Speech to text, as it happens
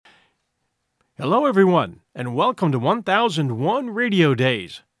Hello, everyone, and welcome to 1001 Radio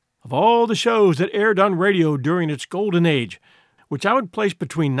Days. Of all the shows that aired on radio during its golden age, which I would place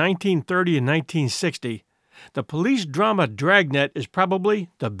between 1930 and 1960, the police drama Dragnet is probably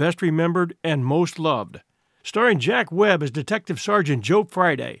the best remembered and most loved. Starring Jack Webb as Detective Sergeant Joe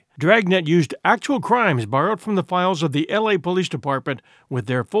Friday, Dragnet used actual crimes borrowed from the files of the L.A. Police Department with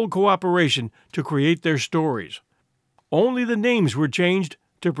their full cooperation to create their stories. Only the names were changed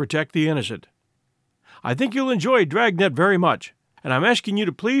to protect the innocent. I think you'll enjoy Dragnet very much, and I'm asking you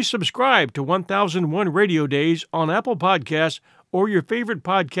to please subscribe to 1001 Radio Days on Apple Podcasts or your favorite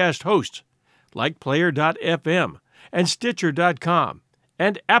podcast hosts, like Player.fm and Stitcher.com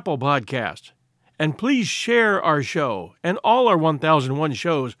and Apple Podcasts. And please share our show and all our 1001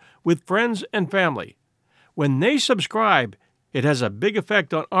 shows with friends and family. When they subscribe, it has a big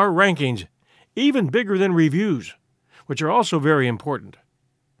effect on our rankings, even bigger than reviews, which are also very important.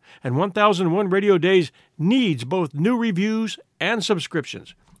 And 1001 Radio Days needs both new reviews and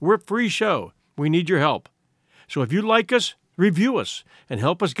subscriptions. We're a free show. We need your help. So if you like us, review us and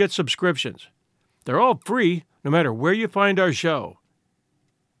help us get subscriptions. They're all free, no matter where you find our show.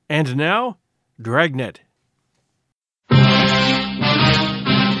 And now, Dragnet.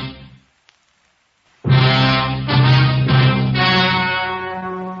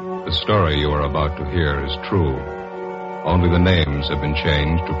 The story you are about to hear is true. Only the names have been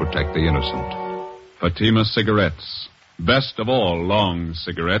changed to protect the innocent. Fatima Cigarettes, best of all long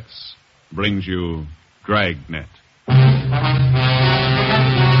cigarettes, brings you Dragnet.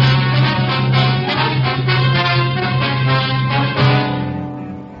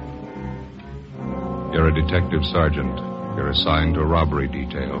 You're a detective sergeant. You're assigned to a robbery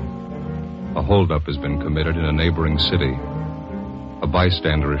detail. A holdup has been committed in a neighboring city. A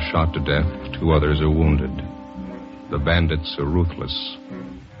bystander is shot to death. 2 others are wounded. The bandits are ruthless,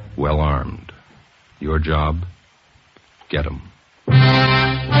 well-armed. Your job? Get 'em.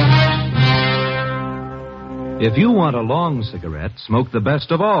 If you want a long cigarette, smoke the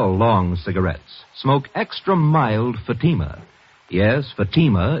best of all long cigarettes. Smoke extra mild Fatima. Yes,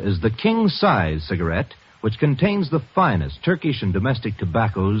 Fatima is the king-size cigarette which contains the finest Turkish and domestic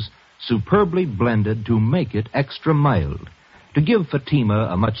tobaccos superbly blended to make it extra mild, to give Fatima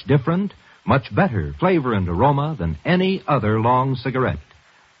a much different, much better flavor and aroma than any other long cigarette.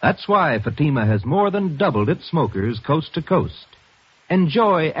 That's why Fatima has more than doubled its smokers coast to coast.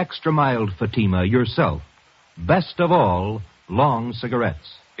 Enjoy extra mild Fatima yourself. Best of all, long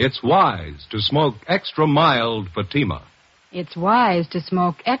cigarettes. It's wise to smoke extra mild Fatima. It's wise to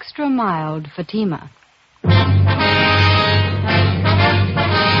smoke extra mild Fatima.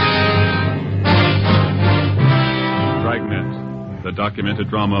 Dragnet, the documented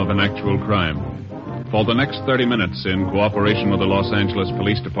drama of an actual crime. For the next 30 minutes, in cooperation with the Los Angeles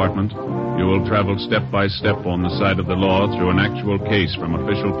Police Department, you will travel step by step on the side of the law through an actual case from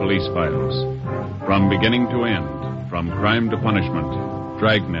official police files. From beginning to end, from crime to punishment,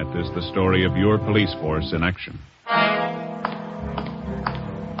 Dragnet is the story of your police force in action.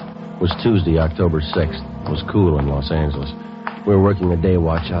 It was Tuesday, October 6th. It was cool in Los Angeles. We were working a day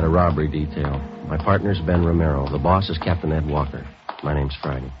watch out of robbery detail. My partner's Ben Romero. The boss is Captain Ed Walker. My name's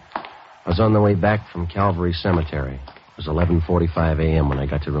Friday. I was on the way back from Calvary Cemetery. It was 11:45 a.m. when I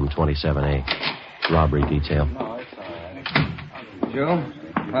got to room 27A. Robbery detail. No, it's all right. Joe,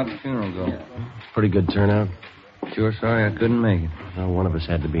 how'd the funeral go? Pretty good turnout. Sure sorry I couldn't make it. Well, one of us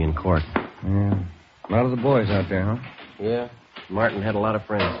had to be in court. Yeah. A lot of the boys out there, huh? Yeah. Martin had a lot of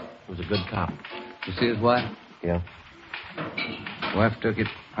friends. He was a good cop. You see his wife? Yeah. Wife took it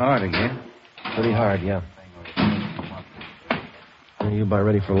hard again. Pretty hard, yeah. Are you about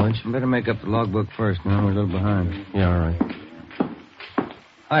ready for lunch? Better make up the logbook first. Now we're a little behind. Yeah, all right.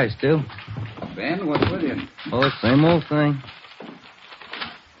 Hi, Stu. Ben, what's with you? Oh, same old thing.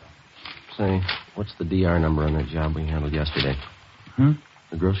 Say, what's the DR number on that job we handled yesterday? Hmm?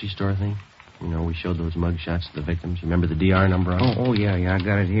 The grocery store thing? You know, we showed those mug shots to the victims. You remember the DR number on it? Oh, yeah, I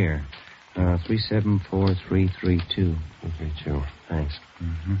got it here. 374332. 332. Thanks.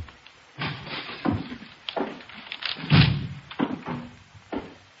 Mm-hmm.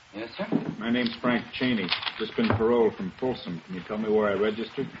 Yes, sir? My name's Frank Cheney. Just been paroled from Folsom. Can you tell me where I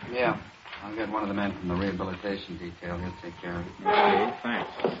registered? Yeah. I'll get one of the men from the rehabilitation detail. He'll take care of it. Okay, thanks.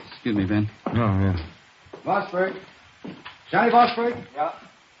 Excuse me, Ben. Oh, yeah. Bossberg. Johnny Bossberg? Yeah.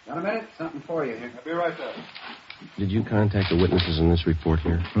 Got a minute? Something for you here. I'll be right there. Did you contact the witnesses in this report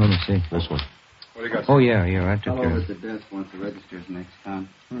here? Let me see. This one. What do you got? Oh, yeah, I took I'll care over of at it. the desk once the register's next time.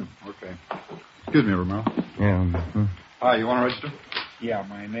 Okay. Excuse me, Romero. Yeah. Hi, you want to register? Yeah,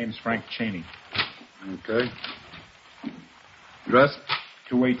 my name's Frank Cheney. Okay. Address?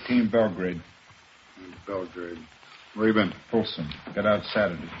 218 Belgrade. Belgrade. Where you been? Folsom. Got out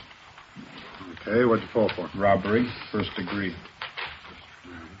Saturday. Okay, what'd you fall for? Robbery, first degree.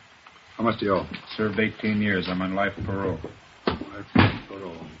 How much do you owe? Served 18 years. I'm on life parole. Life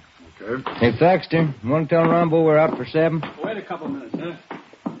parole. Okay. Hey, Thaxter, you want to tell Rombo we're out for 7? Wait a couple minutes, huh?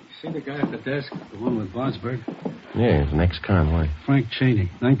 See the guy at the desk, the one with Bosberg? Yeah, he's an ex-con. Why? Frank Cheney,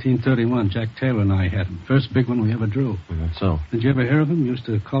 1931. Jack Taylor and I had him. First big one we ever drew. That's so. Did you ever hear of him? Used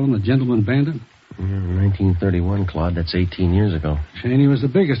to call him the gentleman bandit. 1931, Claude. That's 18 years ago. Cheney was the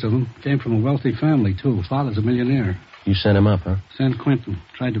biggest of them. Came from a wealthy family, too. Father's a millionaire. You sent him up, huh? San Quentin.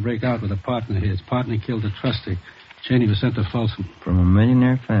 Tried to break out with a partner of his. Partner killed a trustee. Cheney was sent to Folsom. From a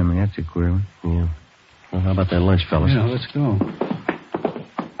millionaire family. That's a queer one. Yeah. Well, how about that lunch, fellas? Yeah, let's go.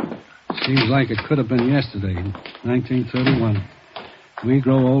 Seems like it could have been yesterday, 1931. We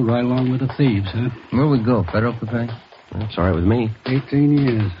grow old right along with the thieves, huh? Where we go? Federal Cafe? That's all right with me. 18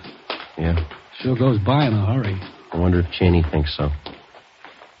 years. Yeah. Sure goes by in a hurry. I wonder if Cheney thinks so.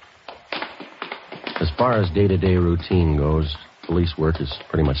 As far as day-to-day routine goes, police work is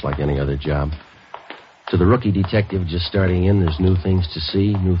pretty much like any other job. To the rookie detective just starting in, there's new things to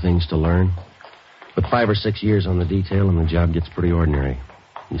see, new things to learn. But 5 or 6 years on the detail, and the job gets pretty ordinary.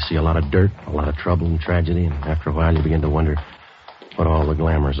 You see a lot of dirt, a lot of trouble and tragedy, and after a while you begin to wonder what all the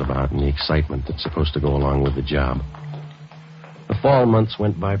glamour's about and the excitement that's supposed to go along with the job. The fall months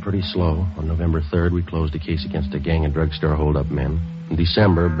went by pretty slow. On November 3rd, we closed a case against a gang of drugstore holdup men. In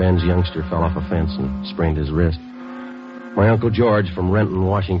December, Ben's youngster fell off a fence and sprained his wrist. My Uncle George from Renton,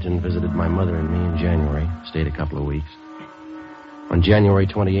 Washington, visited my mother and me in January. Stayed a couple of weeks. On January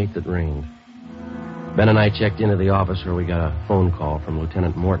 28th, it rained. Ben and I checked into the office where we got a phone call from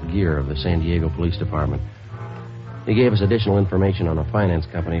Lieutenant Mort Gear of the San Diego Police Department. He gave us additional information on a finance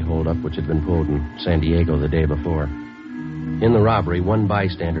company holdup which had been pulled in San Diego the day before. In the robbery, one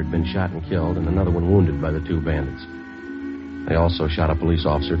bystander had been shot and killed and another one wounded by the 2 bandits. They also shot a police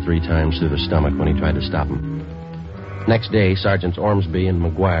officer 3 times through the stomach when he tried to stop him. Next day, Sergeants Ormsby and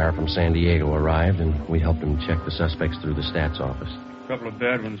McGuire from San Diego arrived, and we helped them check the suspects through the stats office. A couple of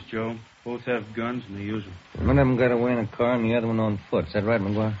bad ones, Joe. Both have guns, and they use them. One of them got away in a car and the other one on foot. Is that right,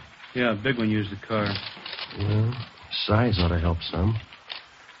 McGuire? Yeah, a big one used the car. Well, size ought to help some.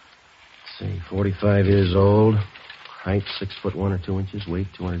 Let's see, 45 years old, height 6 foot 1 or 2 inches, weight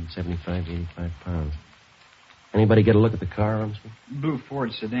 275 to 85 pounds. Anybody get a look at the car, Ormsby? Blue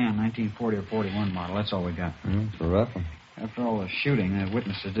Ford sedan, 1940 or 41 model. That's all we got. It's a rough one. After all the shooting, the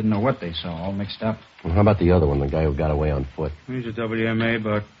witnesses didn't know what they saw, all mixed up. Well, how about the other one, the guy who got away on foot? He's a WMA,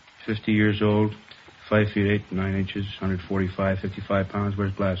 about 50 years old, 5 feet 8, 9 inches, 145, 55 pounds,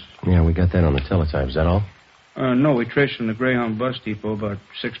 wears glasses. Yeah, we got that on the teletype. Is that all? No, we traced him to the Greyhound bus depot, about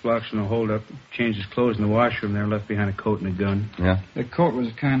 6 blocks from the holdup. Changed his clothes in the washroom there, left behind a coat and a gun. Yeah? The coat was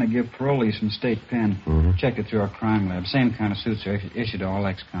the kind of give parolees from state pen. Mm-hmm. Checked it through our crime lab. Same kind of suits are issued to all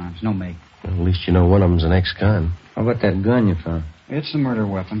ex-cons. No make. Well, at least you know one of them's an ex-con. How about that gun you found? It's the murder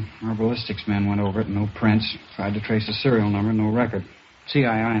weapon. Our ballistics men went over it, no prints. Tried to trace the serial number, no record.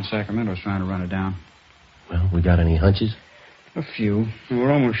 CII in Sacramento's trying to run it down. Well, we got any hunches? A few.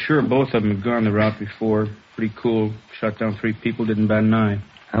 We're almost sure both of them had gone the route before. Pretty cool. Shot down 3 people, didn't bat an eye.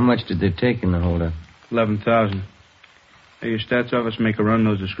 How much did they take in the holdup? 11,000. Hey, your stats office make a run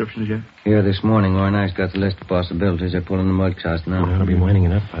those descriptions yet? Here this morning, Orr and I's got the list of possibilities. They're pulling the mud shots now. We're going to be winding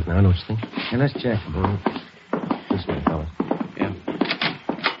it up right now, don't you think? Yeah, let's check. This way, fellas. Yeah.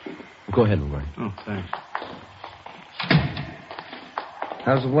 Go ahead, McGuire. Oh, thanks.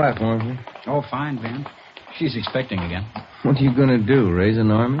 How's the wife, Ormsby? Oh, fine, Ben. She's expecting again. What are you going to do, raise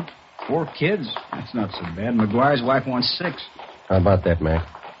an army? 4 kids. That's not so bad. McGuire's wife wants 6. How about that, Mac?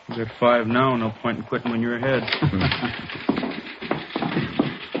 You got 5 now. No point in quitting when you're ahead.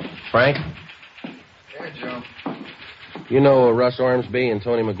 Frank? Yeah, Joe. You know Russ Ormsby and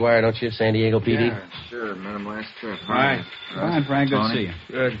Tony McGuire, don't you? San Diego PD? Yeah, sure. Met him last trip. Hi. Hi, Frank. Good to see you.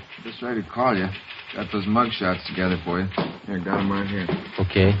 Good. Just ready to call you. Got those mug shots together for you. Here, got them right here.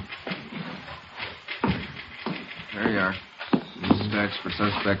 Okay. There you are. This is Dex for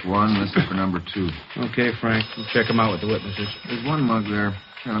suspect 1. This is for number 2. Okay, Frank. We'll check them out with the witnesses. There's one mug there.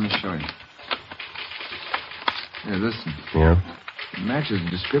 Here, let me show you. Here, this one. Yeah? It matches the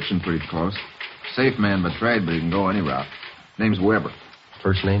description pretty close. Safe man betrayed, but he can go any route. Name's Weber.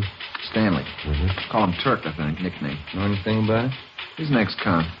 First name? Stanley. Mm-hmm. Call him Turk, I think, nickname. Know anything about it? He's an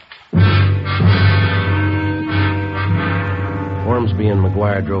ex-con. Ormsby and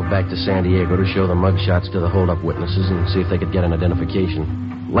McGuire drove back to San Diego to show the mugshots to the holdup witnesses and see if they could get an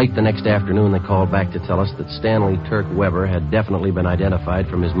identification. Late the next afternoon, they called back to tell us that Stanley Turk Weber had definitely been identified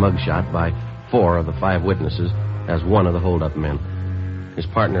from his mugshot by 4 of the 5 witnesses as one of the holdup men. His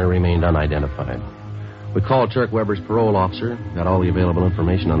partner remained unidentified. We called Turk Weber's parole officer, got all the available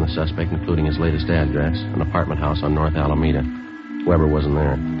information on the suspect, including his latest address, an apartment house on North Alameda. Weber wasn't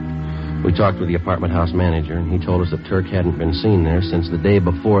there. We talked with the apartment house manager, and he told us that Turk hadn't been seen there since the day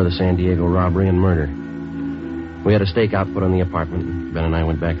before the San Diego robbery and murder. We had a stakeout put on the apartment. Ben and I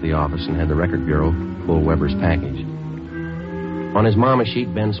went back to the office and had the record bureau pull Weber's package. On his mama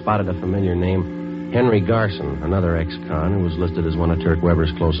sheet, Ben spotted a familiar name, Henry Garson, another ex-con who was listed as one of Turk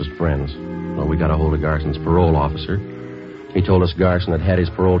Weber's closest friends. Well, we got a hold of Garson's parole officer. He told us Garson had had his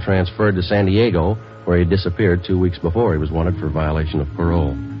parole transferred to San Diego, where he disappeared 2 weeks before he was wanted for violation of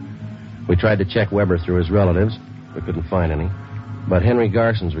parole. We tried to check Weber through his relatives. We couldn't find any. But Henry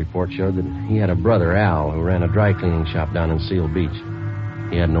Garson's report showed that he had a brother, Al, who ran a dry cleaning shop down in Seal Beach.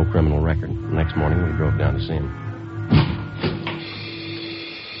 He had no criminal record. The next morning, we drove down to see him.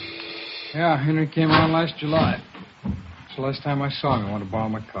 Yeah, Henry came around last July. It's the last time I saw him. I wanted to borrow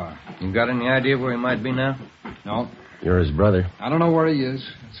my car. You got any idea where he might be now? No. You're his brother. I don't know where he is.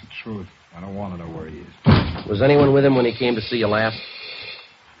 That's the truth. I don't want to know where he is. Was anyone with him when he came to see you last?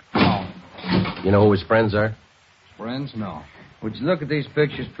 No. You know who his friends are? Friends? No. Would you look at these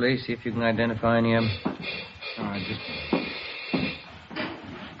pictures, please, see if you can identify any of them? All right, just...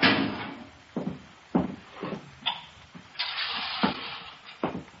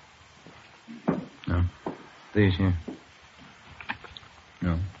 No. These here.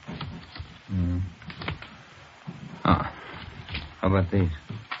 No. Ah. How about these?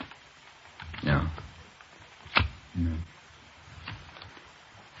 No.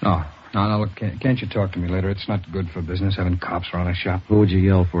 No, look, can't you talk to me later? It's not good for business having cops around a shop. Who would you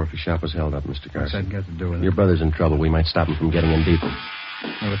yell for if your shop was held up, Mr. Garson? What's that got to do with it? Your brother's in trouble. We might stop him from getting in deeper.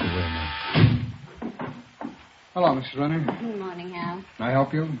 Now, look away now. Hello, Mrs. Renner. Good morning, Al. Can I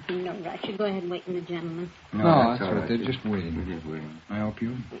help you? No rush. You go ahead and wait in the gentleman. No, that's all right. They're just waiting. Can I help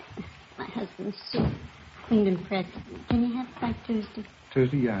you? My husband's soup. Cleaned and pressed. Can you have it by Tuesday?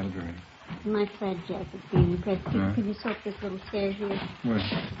 Tuesday? Yeah, I'll do it. My plaid jacket cleaned and pressed. Yeah. Could you soak this little stair here? Well,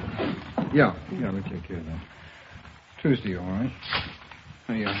 yeah, we'll take care of that. Tuesday, all right.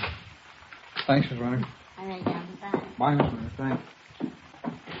 Hey, thanks, Miss Renner. All right, Al. Bye. Bye, Miss Renner. Thanks.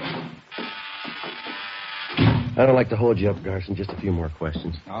 I don't like to hold you up, Garson. Just a few more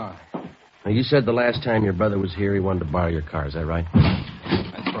questions. All right. Now, you said the last time your brother was here, he wanted to borrow your car. Is that right?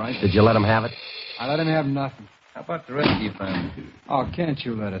 That's right. Did you let him have it? I let him have nothing. How about the rest of your family? Oh, can't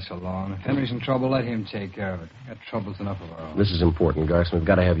you let us alone? If Henry's in trouble, let him take care of it. We've got troubles enough of our own. This is important, Garson. We've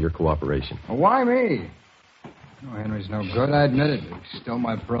got to have your cooperation. Well, why me? No, Henry's no good. I admit it. He's still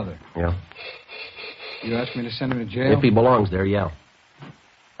my brother. Yeah? You asked me to send him to jail? If he belongs there, yeah.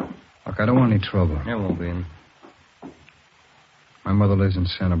 Look, I don't want any trouble. There won't be any. My mother lives in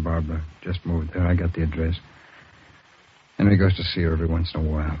Santa Barbara. Just moved there. I got the address. Henry goes to see her every once in a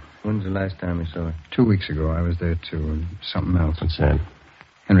while. When's the last time you saw her? 2 weeks ago. I was there, too, and something else. What's that?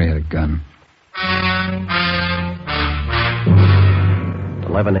 Henry had a gun.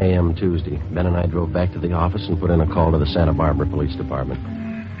 11 a.m. Tuesday. Ben and I drove back to the office and put in a call to the Santa Barbara Police Department.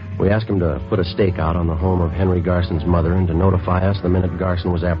 We asked him to put a stakeout on the home of Henry Garson's mother and to notify us the minute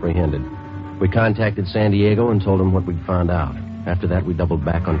Garson was apprehended. We contacted San Diego and told him what we'd found out. After that, we doubled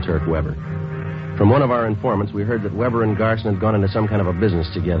back on Turk Weber. From one of our informants, we heard that Weber and Garson had gone into some kind of a business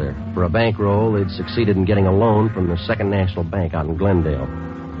together. For a bankroll, they'd succeeded in getting a loan from the Second National Bank out in Glendale.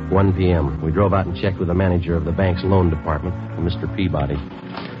 1 p.m. We drove out and checked with the manager of the bank's loan department, Mr. Peabody.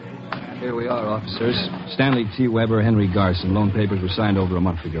 Here we are, officers. Stanley T. Weber, Henry Garson. Loan papers were signed over a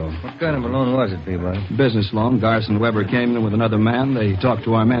month ago. What kind of a loan was it, Peabody? Business loan. Garson and Weber came in with another man. They talked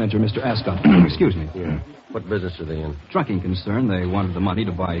to our manager, Mr. Ascot. Excuse me. Yeah. What business are they in? Trucking concern. They wanted the money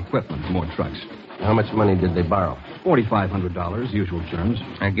to buy equipment, more trucks. How much money did they borrow? $4,500, usual terms.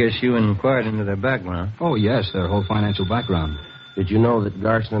 I guess you inquired into their background. Oh, yes, their whole financial background. Did you know that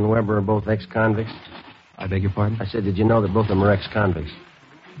Garson and Weber are both ex-convicts? I beg your pardon? I said, did you know that both of them are ex-convicts?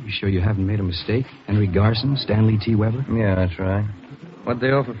 You sure you haven't made a mistake? Henry Garson, Stanley T. Weber? Yeah, that's right. What'd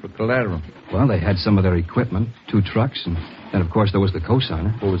they offer for collateral? Well, they had some of their equipment, 2 trucks, and then, of course, there was the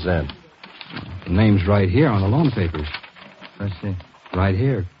cosigner. Who was that? The name's right here on the loan papers. Let's see. Right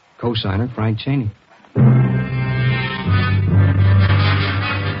here. Cosigner, Frank Cheney.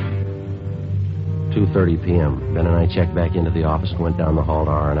 2:30 p.m. Ben and I checked back into the office and went down the hall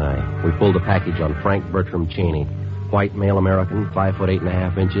to R&I. We pulled a package on Frank Bertram Cheney. White, male American, 5 foot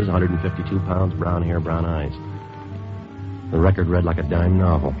 8.5 inches, 152 pounds, brown hair, brown eyes. The record read like a dime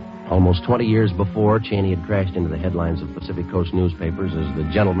novel. Almost 20 years before, Cheney had crashed into the headlines of Pacific Coast newspapers as the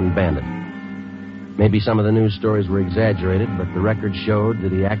gentleman bandit. Maybe some of the news stories were exaggerated, but the record showed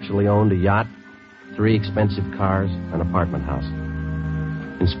that he actually owned a yacht, 3 expensive cars, an apartment house.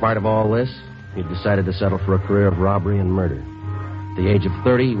 In spite of all this, He had decided to settle for a career of robbery and murder. At the age of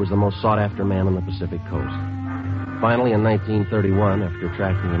 30, he was the most sought-after man on the Pacific Coast. Finally, in 1931, after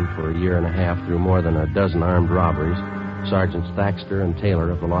tracking him for a year and a half through more than a dozen armed robberies, Sergeants Thaxter and Taylor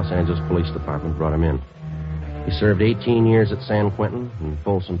of the Los Angeles Police Department brought him in. He served 18 years at San Quentin and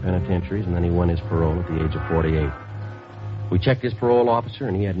Folsom penitentiaries, and then he won his parole at the age of 48. We checked his parole officer,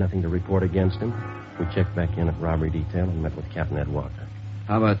 and he had nothing to report against him. We checked back in at robbery detail and met with Captain Ed Walker.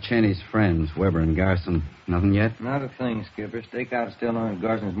 How about Cheney's friends, Weber and Garson? Nothing yet? Not a thing, Skipper. Stakeout is still on at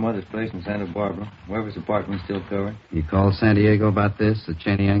Garson's mother's place in Santa Barbara. Weber's apartment's still covered. You called San Diego about this, the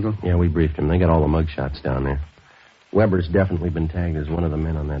Cheney angle? Yeah, we briefed him. They got all the mugshots down there. Weber's definitely been tagged as one of the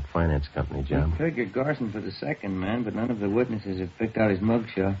men on that finance company job. We figured Garson for the second man, but none of the witnesses have picked out his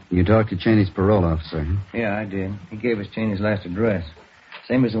mugshot. You talked to Cheney's parole officer, huh? Yeah, I did. He gave us Cheney's last address.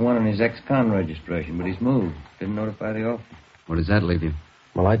 Same as the one on his ex-con registration, but he's moved. Didn't notify the office. Where does that leave you?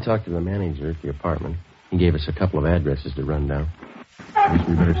 Well, I talked to the manager at the apartment. He gave us a couple of addresses to run down. Guess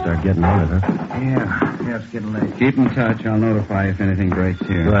we better start getting on it, huh? Yeah, it's getting late. Keep in touch. I'll notify if anything breaks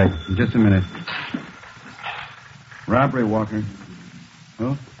here. Right. In just a minute. Robbery, Walker.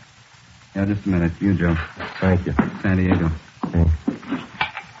 Oh? Yeah, just a minute. You, Joe. Thank you. San Diego. Okay.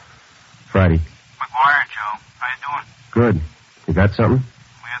 Friday. McGuire, Joe. How you doing? Good. You got something?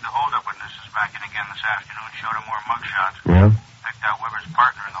 We had the holdup witnesses back in again this afternoon. Showed them more mugshots. Yeah? Picked out Weber's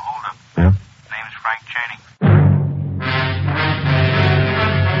partner in the holdup. Yeah? Name's Frank Cheney.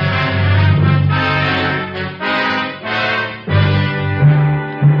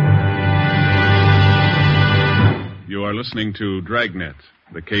 You are listening to Dragnet,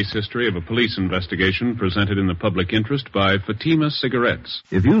 the case history of a police investigation presented in the public interest by Fatima Cigarettes.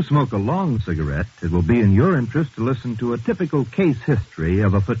 If you smoke a long cigarette, it will be in your interest to listen to a typical case history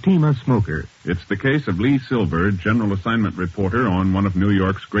of a Fatima smoker. It's the case of Lee Silver, general assignment reporter on one of New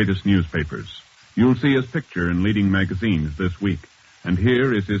York's greatest newspapers. You'll see his picture in leading magazines this week. And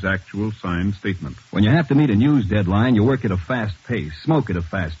here is his actual signed statement. When you have to meet a news deadline, you work at a fast pace, smoke at a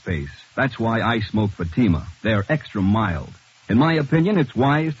fast pace. That's why I smoke Fatima. They're extra mild. In my opinion, it's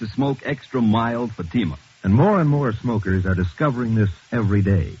wise to smoke extra mild Fatima. And more smokers are discovering this every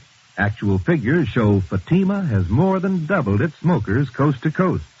day. Actual figures show Fatima has more than doubled its smokers coast to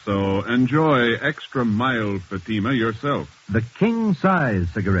coast. So enjoy extra mild Fatima yourself. The king-size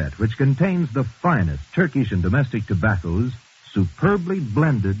cigarette, which contains the finest Turkish and domestic tobaccos, superbly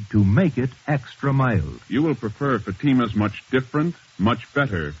blended to make it extra mild. You will prefer Fatima's much different, much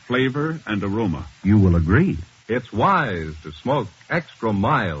better flavor and aroma. You will agree. It's wise to smoke extra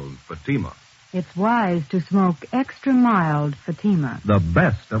mild Fatima. It's wise to smoke extra mild Fatima. The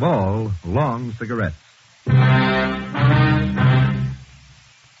best of all long cigarettes.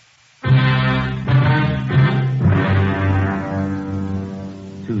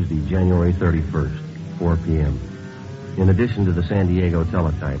 Tuesday, January 31st, 4 p.m. In addition to the San Diego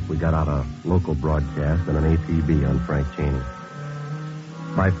teletype, we got out a local broadcast and an APB on Frank Cheney.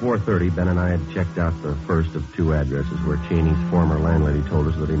 By 4:30, Ben and I had checked out the first of two addresses where Cheney's former landlady told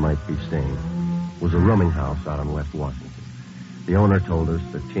us that he might be staying. It was a rooming house out on West Washington. The owner told us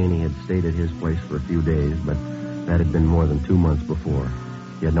that Cheney had stayed at his place for a few days, but that had been more than 2 months before.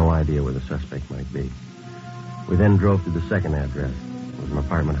 He had no idea where the suspect might be. We then drove to the second address. It was an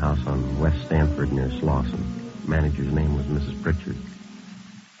apartment house on West Stanford near Slauson. The manager's name was Mrs. Pritchard.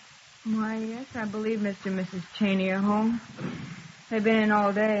 Why, yes, I believe Mr. and Mrs. Cheney are home. They've been in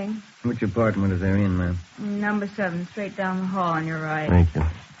all day. Which apartment are they in, ma'am? Number 7, straight down the hall on your right. Thank you.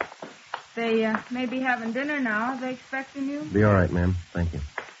 They may be having dinner now. Are they expecting you? Be all right, ma'am. Thank you.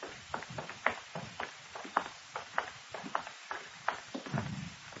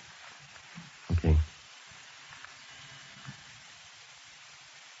 Okay.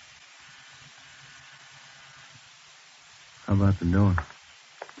 How about the door?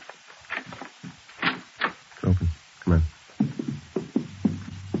 It's open. Come on.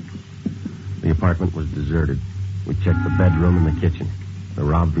 The apartment was deserted. We checked the bedroom and the kitchen. There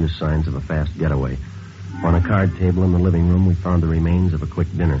were obvious signs of a fast getaway. On a card table in the living room, we found the remains of a quick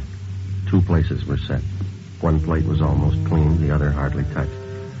dinner. 2 places were set. One plate was almost clean, the other hardly touched.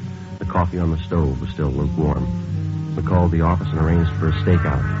 The coffee on the stove was still lukewarm. We called the office and arranged for a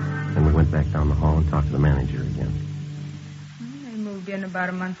stakeout. Then we went back down the hall and talked to the manager again. They moved in about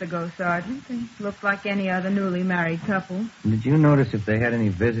a month ago, Sergeant, and looked like any other newly married couple. Did you notice if they had any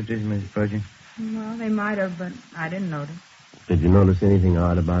visitors, Mrs. Pritchard? Well, they might have, but I didn't notice. Did you notice anything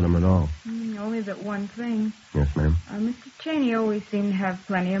odd about him at all? Only that one thing. Yes, ma'am. Mr. Cheney always seemed to have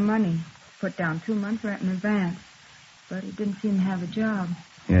plenty of money. Put down 2 months' rent in advance. But he didn't seem to have a job.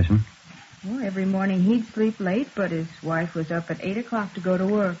 Yes, ma'am. Well, every morning he'd sleep late, but his wife was up at 8 o'clock to go to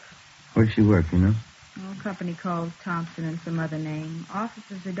work. Where'd she work, you know? A company called Thompson and some other name.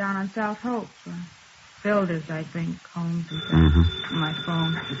 Offices are down on South Hope. Builders, I think. Homes and things. Mm-hmm. My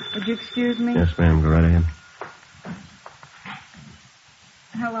phone. Would you excuse me? Yes, ma'am. Go right ahead.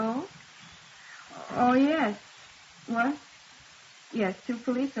 Hello? Oh, yes. What? Yes, 2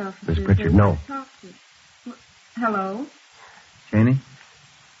 police officers. Miss Pritchard, no. Talk to you. Hello? Cheney?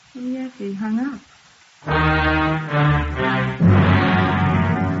 Yes, he hung up.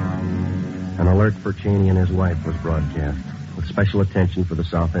 An alert for Cheney and his wife was broadcast, with special attention for the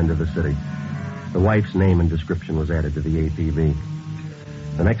south end of the city. The wife's name and description was added to the APB.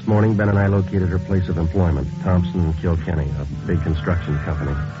 The next morning, Ben and I located her place of employment, Thompson and Kilkenny, a big construction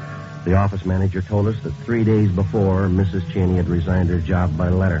company. The office manager told us that 3 days before, Mrs. Cheney had resigned her job by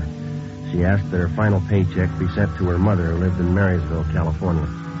letter. She asked that her final paycheck be sent to her mother, who lived in Marysville, California.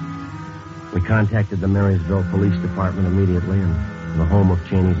 We contacted the Marysville Police Department immediately, and the home of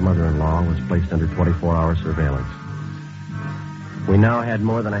Cheney's mother-in-law was placed under 24-hour surveillance. We now had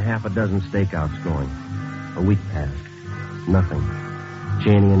more than a half a dozen stakeouts going. A week passed. Nothing.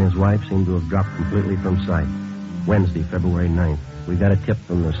 Cheney and his wife seemed to have dropped completely from sight. Wednesday, February 9th, we got a tip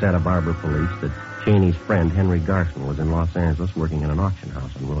from the Santa Barbara police that Cheney's friend, Henry Garson, was in Los Angeles working in an auction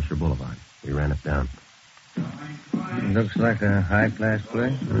house on Wilshire Boulevard. We ran it down. Looks like a high-class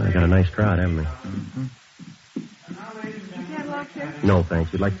place. They got a nice crowd, haven't they? Mm-hmm. No,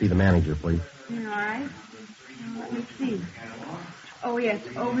 thanks. We'd like to see the manager, please. All right. Let me see. Oh, yes,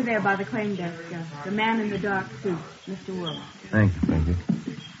 over there by the claim desk. The man in the dark suit, Mr. Wood. Thank you. Thank you.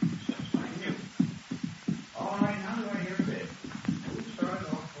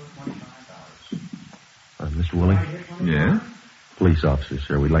 Mr. Woolley? Yeah? Police officer,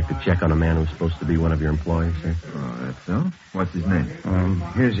 sir. We'd like to check on a man who's supposed to be one of your employees, sir. Oh, that's so? What's his name?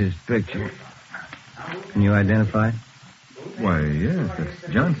 Here's his picture. Can you identify it? Why, yes,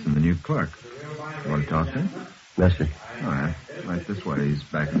 that's Johnson, the new clerk. You want to talk to him? Yes, sir. All right. Right this way. He's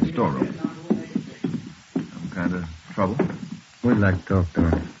back in the storeroom. Some kind of trouble? We'd like to talk to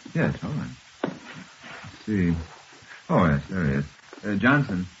him. Yes, all right. Let's see. Oh, yes, there he is.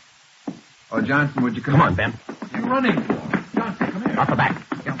 Johnson. Oh, Johnson, would you come on, Ben. What are you running for? Johnson, come here. Off the back.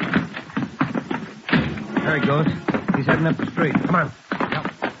 Yeah. There he goes. He's heading up the street. Come on.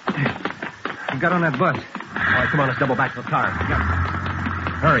 Yep. He got on that bus. All right, come on, let's double back to the car. Yep.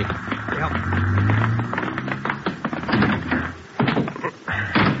 Hurry. Yep.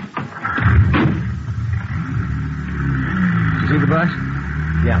 Did you see the bus?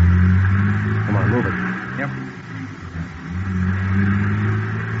 Yeah. Come on, move it. Yep.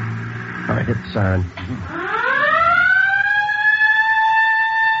 All right, hit the siren.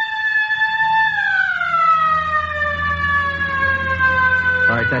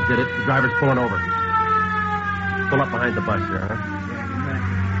 All right, that did it. The driver's pulling over. Pull up behind the bus here, huh?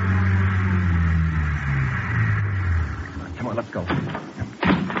 Come on, let's go.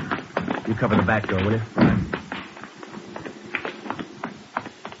 You cover the back door, will you? All right.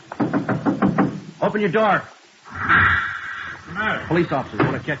 Open your door. Police officers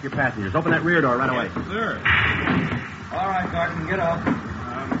want to check your passengers. Open that rear door right away. Sir. All right, Garson, get off.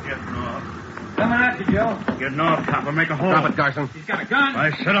 I'm getting off. Coming at you, Joe. Getting off, copper. Make a hole. Drop it, Garson. He's got a gun. I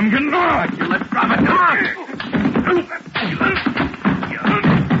said I'm getting off. You let's drop it. Come on.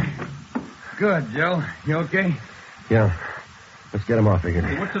 Good, Joe. You okay? Yeah. Let's get him off of here.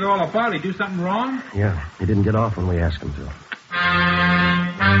 Hey, what's it all about? He do something wrong? Yeah, he didn't get off when we asked him to.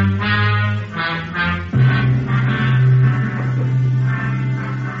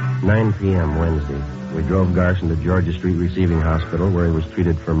 9 p.m. Wednesday. We drove Garson to Georgia Street Receiving Hospital, where he was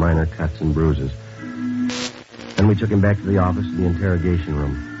treated for minor cuts and bruises. Then we took him back to the office in the interrogation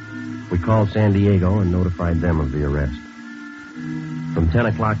room. We called San Diego and notified them of the arrest. From 10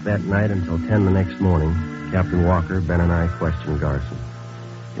 o'clock that night until 10 the next morning, Captain Walker, Ben, and I questioned Garson.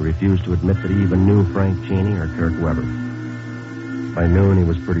 He refused to admit that he even knew Frank Cheney or Kirk Weber. By noon, he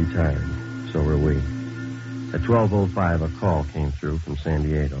was pretty tired. So were we. At 12:05, a call came through from San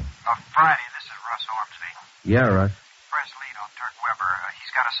Diego. Friday, this is Russ Ormsby. Yeah, Russ. Press lead on Kirk Weber.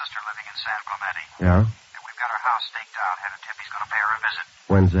 He's got a sister living in San Clemente. Yeah? And we've got her house staked out. Had a tip he's going to pay her a visit.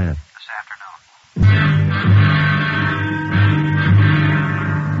 When's that? This afternoon.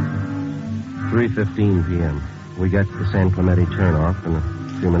 3:15 p.m. We got to the San Clemente turnoff, and a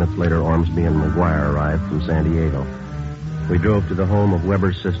few minutes later, Ormsby and McGuire arrived from San Diego. We drove to the home of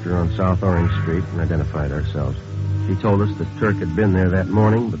Weber's sister on South Orange Street and identified ourselves. She told us that Turk had been there that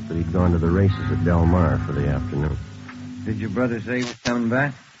morning, but that he'd gone to the races at Del Mar for the afternoon. Did your brother say he was coming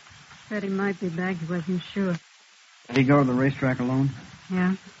back? Said he might be back. He wasn't sure. Did he go to the racetrack alone?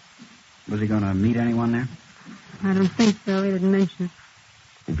 Yeah? Was he going to meet anyone there? I don't think so. He didn't mention it.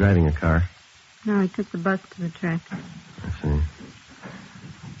 You driving a car? No, he took the bus to the track. I see.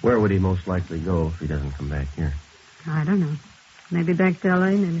 Where would he most likely go if he doesn't come back here? I don't know. Maybe back to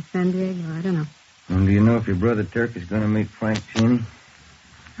L.A., maybe San Diego. I don't know. And do you know if your brother Turk is going to meet Frank Cheney?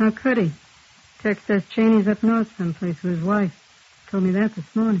 How could he? Turk says Cheney's up north someplace with his wife. Told me that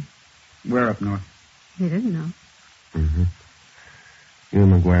this morning. Where up north? He didn't know. Mm-hmm. You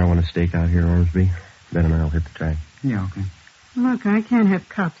and McGuire want to stake out here, Ormsby? Ben and I'll hit the track. Yeah, okay. Look, I can't have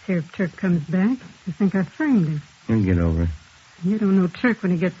cops here if Turk comes back. They think I framed him. He'll get over it. You don't know Turk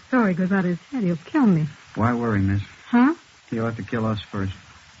when he gets sore. He goes out of his head. He'll kill me. Why worry, miss? Huh? He'll have to kill us first.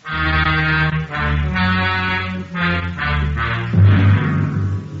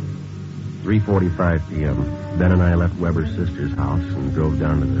 3:45 p.m. Ben and I left Weber's sister's house and drove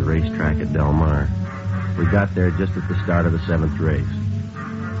down to the racetrack at Del Mar. We got there just at the start of the 7th race.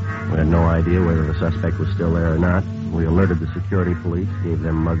 We had no idea whether the suspect was still there or not. We alerted the security police, gave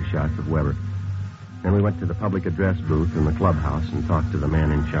them mug shots of Weber. Then we went to the public address booth in the clubhouse and talked to the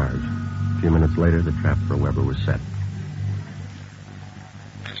man in charge. A few minutes later, the trap for Weber was set.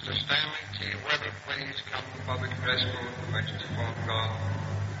 Mr. Stanley T. Weber, please come to the public address booth. Emergency phone call.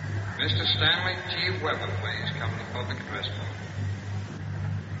 Mr. Stanley T. Weber, please come to the public address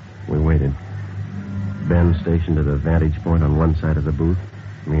booth. We waited. Ben stationed at a vantage point on one side of the booth,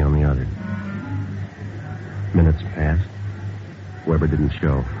 me on the other. Minutes passed. Weber didn't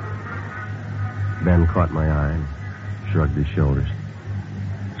show. Ben caught my eye and shrugged his shoulders.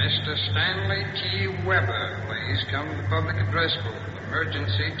 Mr. Stanley T. Weber, please come to the public address booth.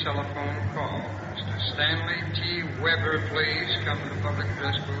 Emergency telephone call. Mr. Stanley T. Weber, please come to the public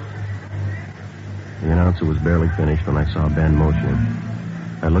address booth. The announcer was barely finished when I saw Ben motioning.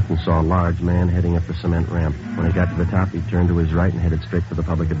 I looked and saw a large man heading up the cement ramp. When he got to the top, he turned to his right and headed straight for the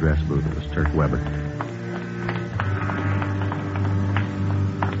public address booth. It was Turk Weber.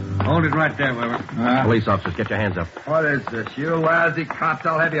 Hold it right there, Weber. Police officers, get your hands up. What is this? You lousy cops.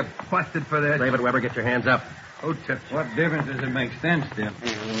 I'll have you busted for this. Save it, Weber. Get your hands up. Who tipped you? What difference does it make? Stand still.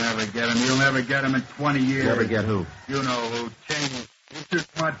 You'll never get him. You'll never get him in 20 years. Never get who? You know who. Cheney. He's too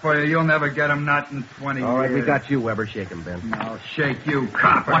smart for you. You'll never get him, not in 20 years. All right, we got you, Weber. Shake him, Ben. I'll shake you,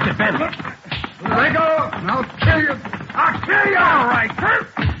 copper. Watch it, Ben. Let go, and I'll kill you. I'll kill you. All right.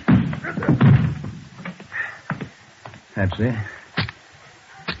 That's it.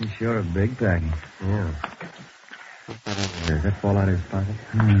 He's sure a big package. Yeah. Does that fall out of his pocket?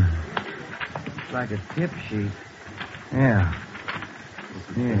 It's like a tip sheet. Yeah.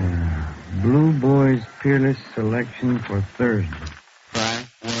 Blue Boys Peerless Selection for Thursday. Price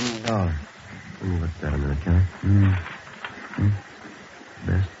 $1. Let me look at that a minute, can I?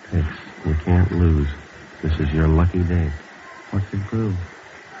 Best picks. You can't lose. This is your lucky day. What's the clue?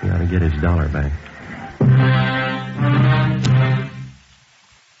 He ought to get his dollar back.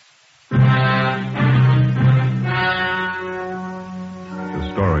 The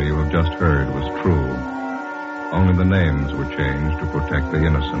story you have just heard was true. Only the names were changed to protect the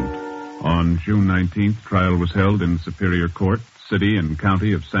innocent. On June 19th, trial was held in Superior Court, City and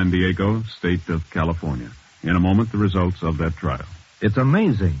County of San Diego, State of California. In a moment, the results of that trial. It's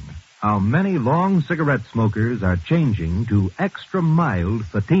amazing how many long cigarette smokers are changing to extra mild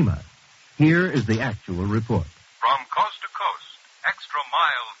Fatima. Here is the actual report. From coast to coast, extra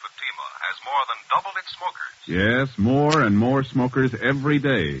mild Fatima has more than doubled its smokers. Yes, more and more smokers every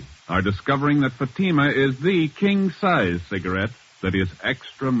day are discovering that Fatima is the king-size cigarette that is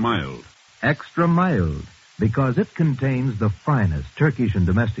extra mild. Extra mild, because it contains the finest Turkish and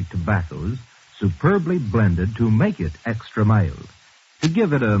domestic tobaccos superbly blended to make it extra mild, to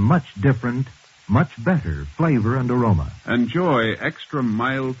give it a much different, much better flavor and aroma. Enjoy extra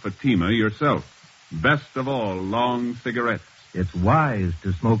mild Fatima yourself. Best of all long cigarettes. It's wise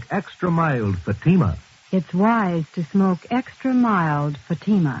to smoke extra mild Fatima. It's wise to smoke extra mild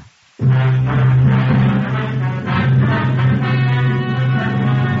Fatima.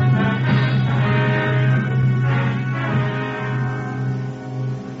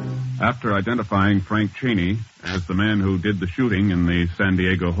 After identifying Frank Cheney as the man who did the shooting in the San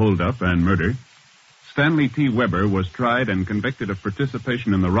Diego holdup and murder, Stanley T. Weber was tried and convicted of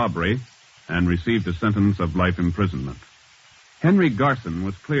participation in the robbery and received a sentence of life imprisonment. Henry Garson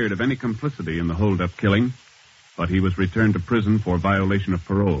was cleared of any complicity in the holdup killing, but he was returned to prison for violation of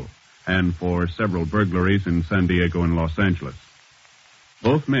parole and for several burglaries in San Diego and Los Angeles.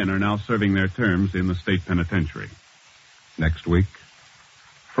 Both men are now serving their terms in the state penitentiary. Next week,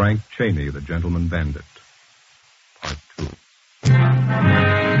 Frank Cheney, the Gentleman Bandit. Part 2.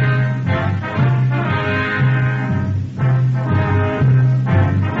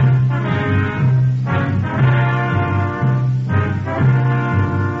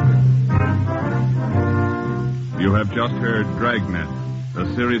 have just heard Dragnet, a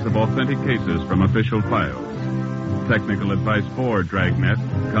series of authentic cases from official files. Technical advice for Dragnet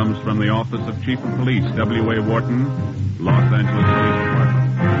comes from the Office of Chief of Police W.A. Wharton, Los Angeles Police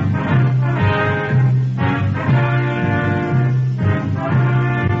Department.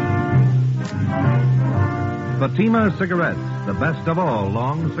 Fatima Cigarettes, the best of all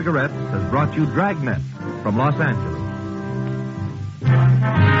long cigarettes, has brought you Dragnet from Los Angeles.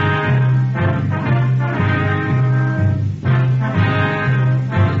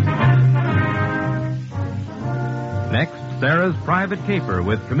 Next, Sarah's Private Caper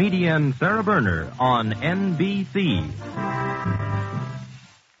with comedian Sarah Berner on NBC.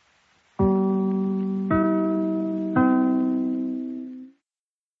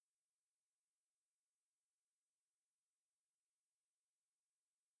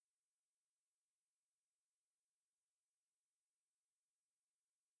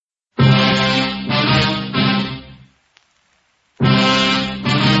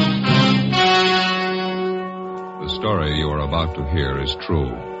 The story you are about to hear is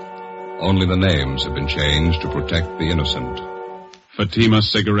true. Only the names have been changed to protect the innocent. Fatima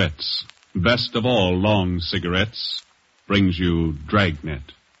Cigarettes, best of all long cigarettes, brings you Dragnet.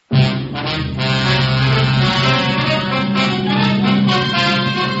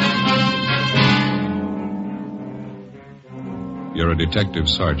 You're a detective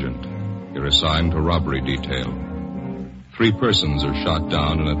sergeant. You're assigned to robbery detail. 3 persons are shot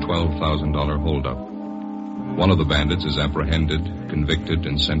down in a $12,000 holdup. One of the bandits is apprehended, convicted,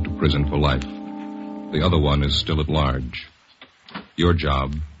 and sent to prison for life. The other one is still at large. Your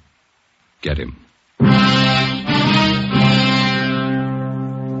job, get him.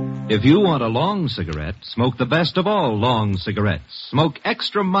 If you want a long cigarette, smoke the best of all long cigarettes. Smoke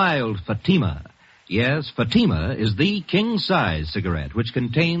extra mild Fatima. Yes, Fatima is the king-size cigarette, which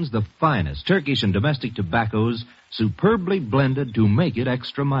contains the finest Turkish and domestic tobaccos superbly blended to make it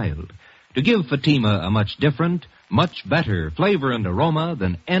extra mild, to give Fatima a much different, much better flavor and aroma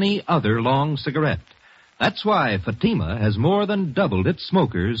than any other long cigarette. That's why Fatima has more than doubled its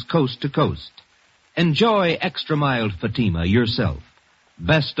smokers coast to coast. Enjoy extra mild Fatima yourself.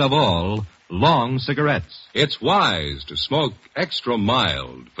 Best of all, long cigarettes. It's wise to smoke extra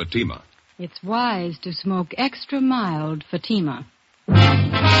mild Fatima. It's wise to smoke extra mild Fatima.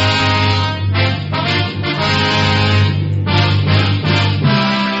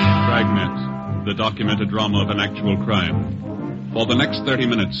 Dragnet, the documented drama of an actual crime. For the next 30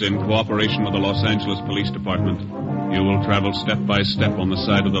 minutes, in cooperation with the Los Angeles Police Department, you will travel step by step on the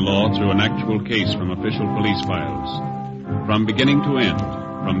side of the law through an actual case from official police files. From beginning to end,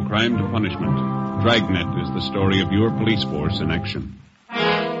 from crime to punishment, Dragnet is the story of your police force in action.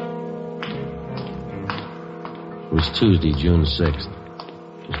 It was Tuesday, June 6th.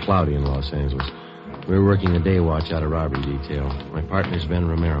 It was cloudy in Los Angeles. We were working the day watch out of robbery detail. My partner's Ben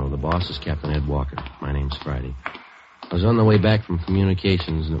Romero. The boss is Captain Ed Walker. My name's Friday. I was on the way back from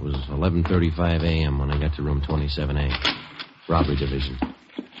communications, and it was 11:35 a.m. when I got to room 27A, robbery division.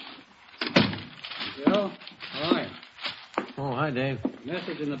 Joe, hi. Oh, hi, Dave.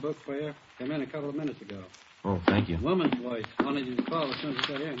 Message in the book for you. Came in a couple of minutes ago. Oh, thank you. Woman's voice. Wanted you to call as soon as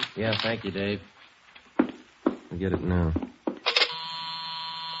you got in. Yeah, thank you, Dave. I get it now.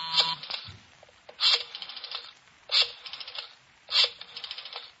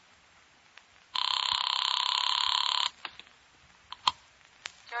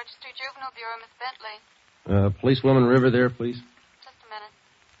 George Street Juvenile Bureau, Miss Bentley. Policewoman River there, please. Just a minute.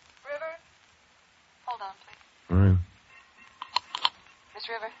 River? Hold on, please. All right. Miss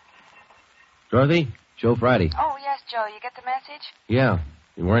River? Dorothy? Joe Friday. Oh, yes, Joe. You get the message? Yeah.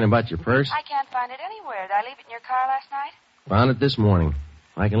 You worrying about your purse? I can't find it anywhere. Did I leave it in your car last night? Found it this morning.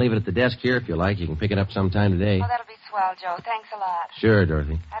 I can leave it at the desk here if you like. You can pick it up sometime today. Oh, that'll be swell, Joe. Thanks a lot. Sure,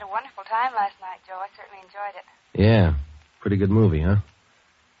 Dorothy. I had a wonderful time last night, Joe. I certainly enjoyed it. Yeah. Pretty good movie, huh?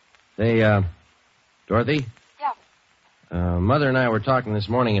 Say, Dorothy? Yeah. Mother and I were talking this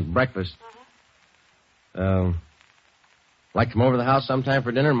morning at breakfast. Like to come over to the house sometime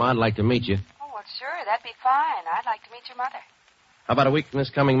for dinner? Ma'd like to meet you. Oh, well, sure. That'd be fine. I'd like to meet your mother. How about a week from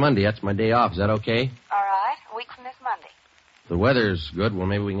this coming Monday? That's my day off. Is that okay? All right. A week from this Monday. If the weather's good, well,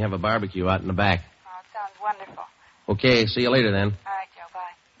 maybe we can have a barbecue out in the back. Oh, it sounds wonderful. Okay, see you later then. All right, Joe.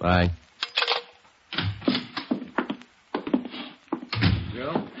 Bye. Bye.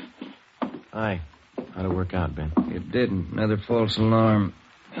 Joe? Hi. How'd it work out, Ben? It didn't. Another false alarm.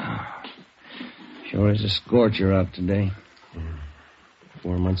 Sure is a scorcher out today.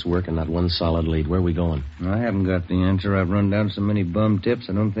 4 months' work and not one solid lead. Where are we going? I haven't got the answer. I've run down so many bum tips,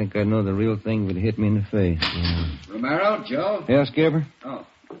 I don't think I'd know the real thing if it hit me in the face. Romero, Joe? Yeah, Skipper? Oh,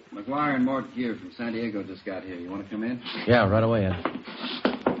 look McGuire and Mort Gear from San Diego just got here. You want to come in? Yeah, right away, Ed.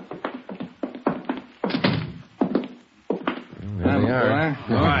 There we are.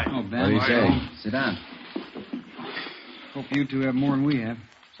 All right. Oh, What Ben. do you say? Sit down. Hope you two have more than we have.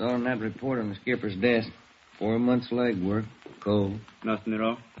 Saw on that report on the skipper's desk. 4 months leg work. Cold. Nothing at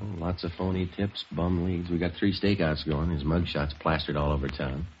all? Oh, lots of phony tips, bum leads. We got 3 stakeouts going. His mugshot's plastered all over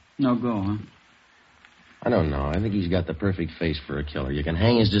town. No go, huh? I don't know. I think he's got the perfect face for a killer. You can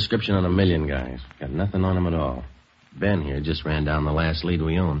hang his description on 1,000,000 guys. Got nothing on him at all. Ben here just ran down the last lead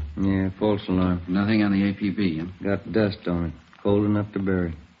we own. Yeah, false alarm. Nothing on the APB, huh? Got dust on it. Cold enough to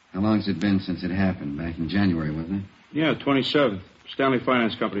bury. How long's it been since it happened? Back in January, wasn't it? Yeah, 27th. Stanley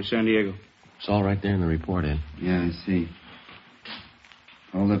Finance Company, San Diego. It's all right there in the report, Ed. Yeah, I see.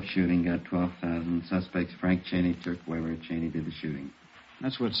 Hold-up shooting, got 12,000. Suspects Frank Cheney, Turk Weber. Cheney did the shooting.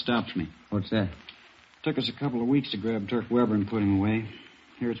 That's what stops me. What's that? Took us a couple of weeks to grab Turk Weber and put him away.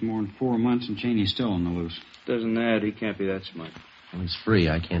 Here it's more than 4 months and Cheney's still on the loose. Doesn't add. He can't be that smart. Well, he's free.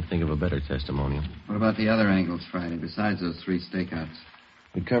 I can't think of a better testimonial. What about the other angles Friday, besides those 3 stakeouts?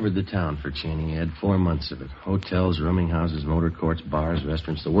 We covered the town for Cheney. He had 4 months of it. Hotels, rooming houses, motor courts, bars,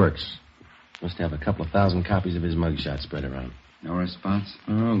 restaurants, the works. Must have a couple of thousand copies of his mugshot spread around. No response?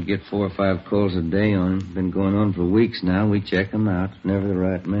 Oh, get 4 or 5 calls a day on him. Been going on for weeks now. We check him out. Never the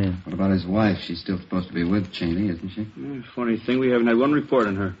right man. What about his wife? She's still supposed to be with Cheney, isn't she? Funny thing, we haven't had one report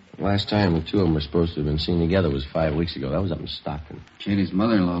on her. Last time the 2 of them were supposed to have been seen together was 5 weeks ago. That was up in Stockton. Cheney's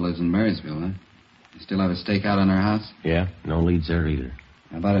mother-in-law lives in Marysville, huh? You still have a stakeout on her house? Yeah, no leads there either.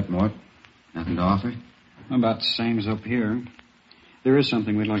 How about it, Mort? Nothing to offer? About the same as up here. There is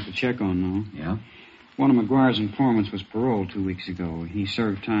something we'd like to check on, though. Yeah? One of McGuire's informants was paroled 2 weeks ago. He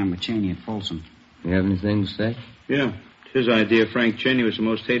served time with Cheney at Folsom. You have anything to say? Yeah. It's his idea Frank Cheney was the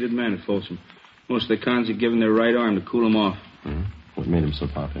most hated man at Folsom. Most of the cons had given their right arm to cool him off. Mm-hmm. What made him so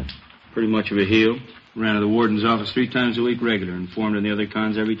popular? Pretty much of a heel. Ran to the warden's office 3 times a week regular. Informed on the other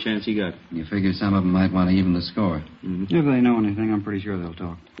cons every chance he got. You figure some of them might want to even the score. Mm-hmm. If they know anything, I'm pretty sure they'll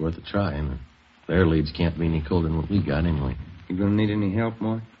talk. Worth a try, isn't it? Their leads can't be any colder than what we got anyway. You gonna need any help,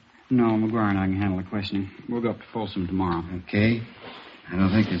 Mort? No, McGuire and I can handle the questioning. We'll go up to Folsom tomorrow. Okay. I don't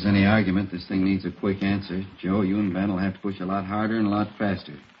think there's any argument. This thing needs a quick answer. Joe, you and Ben will have to push a lot harder and a lot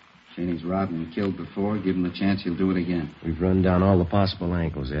faster. Cheney's robbed and killed before. Give him the chance, he'll do it again. We've run down all the possible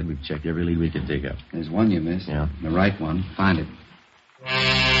angles, Ed. We've checked every lead we could dig up. There's one you missed. Yeah? The right one. Find it.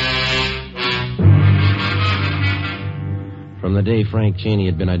 From the day Frank Cheney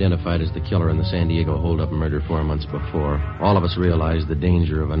had been identified as the killer in the San Diego hold-up murder 4 months before, all of us realized the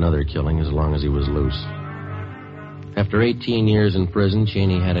danger of another killing as long as he was loose. After 18 years in prison,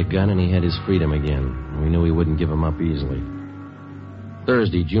 Cheney had a gun and he had his freedom again. We knew he wouldn't give him up easily.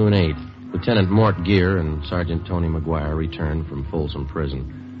 Thursday, June 8th, Lieutenant Mort Gear and Sergeant Tony McGuire returned from Folsom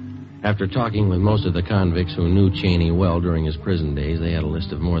Prison. After talking with most of the convicts who knew Cheney well during his prison days, they had a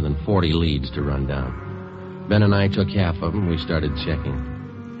list of more than 40 leads to run down. Ben and I took half of them. We started checking.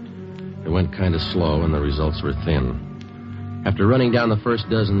 It went kind of slow, and the results were thin. After running down the first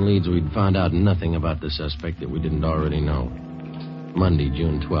dozen leads, we'd found out nothing about the suspect that we didn't already know. Monday,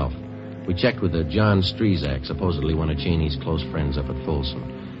 June 12th. We checked with a John Strezak, supposedly one of Cheney's close friends up at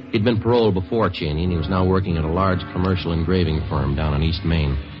Folsom. He'd been paroled before Cheney, and he was now working at a large commercial engraving firm down on East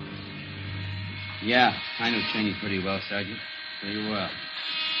Main. Yeah, I know Cheney pretty well, Sergeant. Pretty well.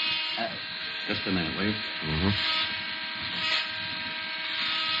 Just a minute, will you? Mm-hmm.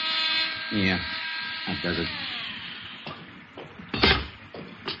 Yeah, that does it.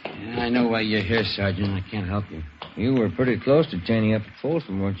 Yeah, I know why you're here, Sergeant. I can't help you. You were pretty close to Cheney up at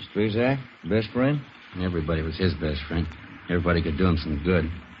Folsom, weren't you, Strezak? Best friend? Everybody was his best friend. Everybody could do him some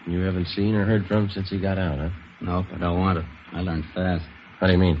good. You haven't seen or heard from him since he got out, huh? Nope, I don't want to. I learned fast. How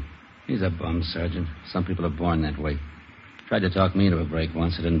do you mean? He's a bum, Sergeant. Some people are born that way. Tried to talk me into a break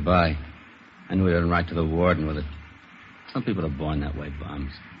once. I didn't buy. I knew he didn't write to the warden with it. Some people are born that way,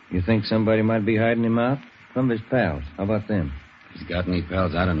 bums. You think somebody might be hiding him out? Some of his pals. How about them? If he's got any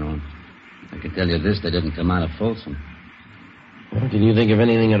pals, I don't know him. I can tell you this, they didn't come out of Folsom. Well, can you think of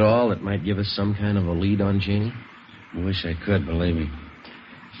anything at all that might give us some kind of a lead on Cheney? I wish I could, believe me.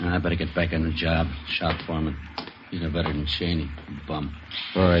 I better get back on the job. Shop foreman. He's no better than Cheney, bum.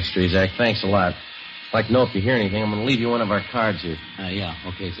 All right, Strezak, thanks a lot. I'd like to know if you hear anything. I'm going to leave you one of our cards here. Yeah,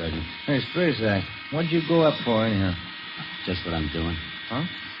 okay, Sergeant. Hey, Strezak, what'd you go up for, anyhow? Just what I'm doing. Huh?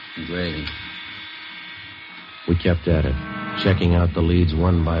 Engraving. We kept at it, checking out the leads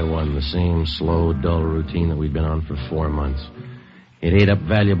one by one, the same slow, dull routine that we'd been on for 4 months. It ate up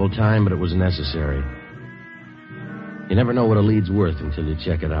valuable time, but it was necessary. You never know what a lead's worth until you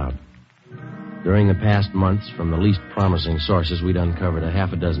check it out. During the past months, from the least promising sources, we'd uncovered a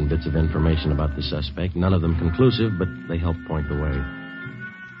half a dozen bits of information about the suspect, none of them conclusive, but they helped point the way.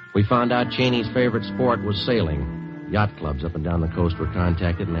 We found out Cheney's favorite sport was sailing. Yacht clubs up and down the coast were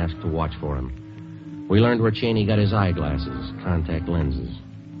contacted and asked to watch for him. We learned where Cheney got his eyeglasses, contact lenses.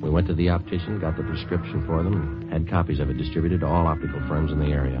 We went to the optician, got the prescription for them, and had copies of it distributed to all optical firms in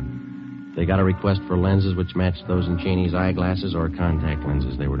the area. They got a request for lenses which matched those in Cheney's eyeglasses or contact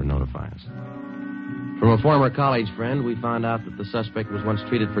lenses. They were to notify us. From a former college friend, we found out that the suspect was once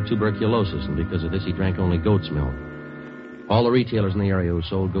treated for tuberculosis, and because of this, he drank only goat's milk. All the retailers in the area who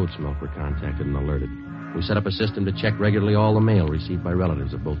sold goat's milk were contacted and alerted. We set up a system to check regularly all the mail received by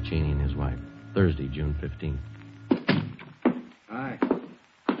relatives of both Cheney and his wife. Thursday, June 15th. Hi.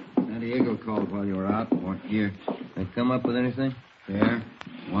 San Diego called while you were out. What gear? They come up with anything? Fair.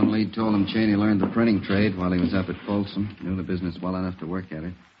 One lead told him Cheney learned the printing trade while he was up at Folsom. Knew the business well enough to work at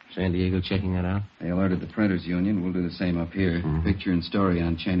it. San Diego checking that out? They alerted the Printers Union. We'll do the same up here. Mm-hmm. Picture and story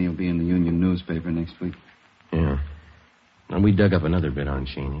on Cheney will be in the Union newspaper next week. Yeah. And we dug up another bit on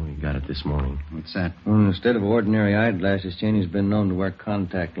Cheney. We got it this morning. What's that? Well, instead of ordinary eyeglasses, Cheney's been known to wear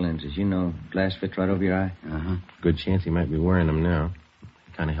contact lenses. You know, glass fits right over your eye. Uh-huh. Good chance he might be wearing them now.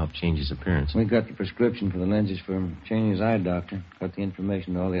 Kind of helped change his appearance. We got the prescription for the lenses from Cheney's eye doctor. Got the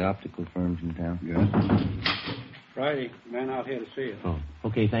information to all the optical firms in town. Good. Friday, man out here to see you. Oh,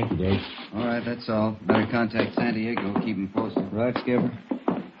 okay, thank you, Dave. All right, that's all. Better contact San Diego. Keep him posted. Right, Skipper?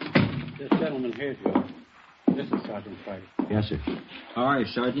 This gentleman here, Joe. This is Sergeant Friday. Yes, sir. All right,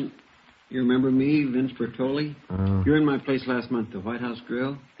 Sergeant. You remember me, Vince Bertoli? You were in my place last month, the White House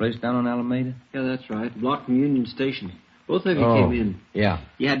Grill. Place down on Alameda? Yeah, that's right. Block from Union Station. Both of you came in. Yeah.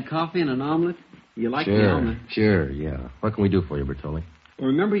 You had coffee and an omelet? You liked the Sure, omelet? sure, yeah. What can we do for you, Bertoli? Well,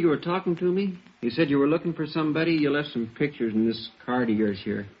 remember you were talking to me? You said you were looking for somebody. You left some pictures in this card of yours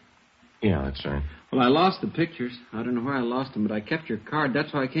here. Yeah, that's right. Well, I lost the pictures. I don't know where I lost them, but I kept your card.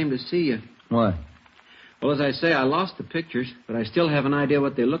 That's why I came to see you. Why? Well, as I say, I lost the pictures, but I still have an idea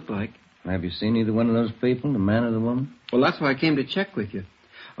what they look like. Have you seen either one of those people, the man or the woman? Well, that's why I came to check with you.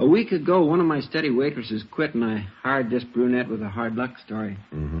 A week ago, one of my steady waitresses quit, and I hired this brunette with a hard luck story.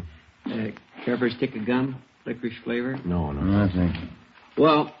 Mm-hmm. Care for a stick of gum? Licorice flavor? No. Nothing.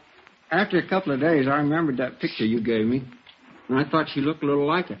 Well, after a couple of days, I remembered that picture you gave me, and I thought she looked a little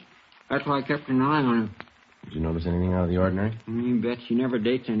like it. That's why I kept an eye on her. Did you notice anything out of the ordinary? You bet she never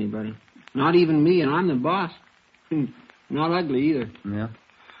dates anybody. Not even me, and I'm the boss. Not ugly either. Yeah?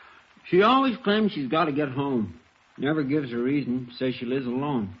 She always claims she's got to get home. Never gives a reason. Says she lives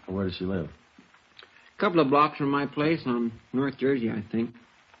alone. Where does she live? A couple of blocks from my place on North Jersey, I think.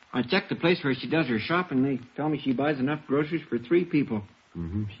 I checked the place where she does her shopping. They tell me she buys enough groceries for 3 people.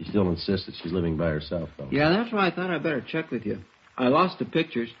 Mm-hmm. She still insists that she's living by herself, though. Yeah, that's why I thought I'd better check with you. I lost the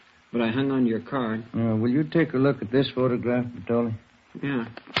pictures, but I hung on to your card. Will you take a look at this photograph, Bertoli? Yeah.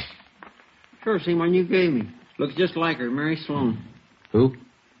 Sure, same one you gave me. Looks just like her, Mary Sloan. Who?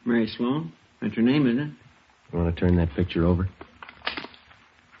 Mary Sloan. That's her name, isn't it? You want to turn that picture over?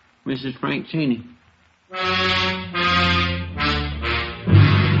 Mrs. Frank Cheney.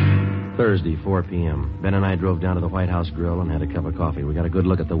 Thursday, 4 p.m. Ben and I drove down to the White House Grill and had a cup of coffee. We got a good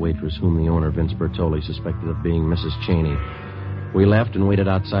look at the waitress whom the owner, Vince Bertoli, suspected of being Mrs. Cheney. We left and waited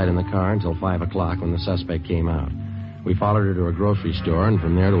outside in the car until 5 o'clock when the suspect came out. We followed her to a grocery store and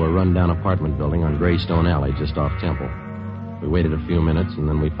from there to a rundown apartment building on Greystone Alley just off Temple. We waited a few minutes and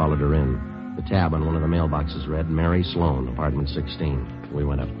then we followed her in. The tab on one of the mailboxes read, Mary Sloan, apartment 16. We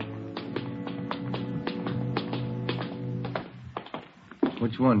went up.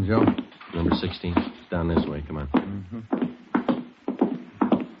 Which one, Joe? Number 16. Down this way. Come on. Mm-hmm.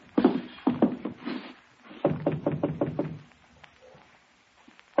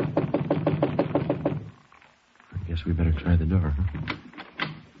 I guess we better try the door, huh?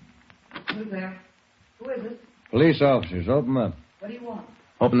 Who's there? Who is it? Police officers, open up. What do you want?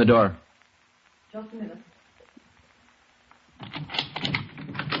 Open the door. Just a minute.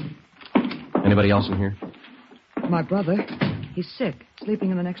 Anybody else in here? My brother. He's sick, sleeping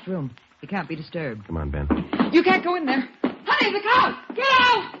in the next room. He can't be disturbed. Come on, Ben. You can't go in there. Honey, the cow! Get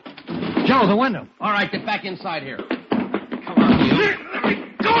out! Joe, the window. All right, get back inside here. Come on, you. Let me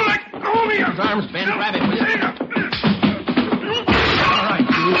go, let go of me. His arms, Ben. Grab it, will you? All right,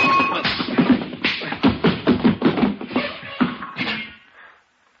 you.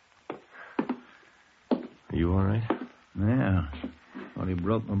 Are you all right? Yeah. Thought he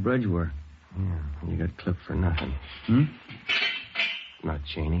broke my bridge work. Yeah, you got clipped for nothing. Not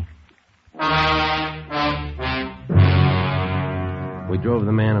Cheney. We drove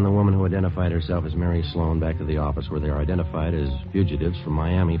the man and the woman who identified herself as Mary Sloan back to the office where they are identified as fugitives from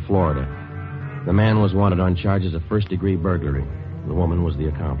Miami, Florida. The man was wanted on charges of first-degree burglary. The woman was the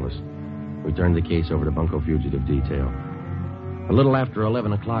accomplice. We turned the case over to Bunko Fugitive Detail. A little after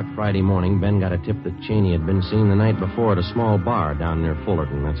 11 o'clock Friday morning, Ben got a tip that Cheney had been seen the night before at a small bar down near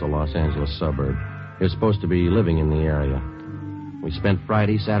Fullerton. That's a Los Angeles suburb. He was supposed to be living in the area. We spent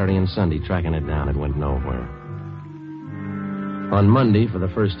Friday, Saturday, and Sunday tracking it down. It went nowhere. On Monday, for the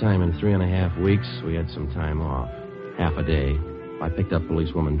first time in 3.5 weeks, we had some time off. Half a day. I picked up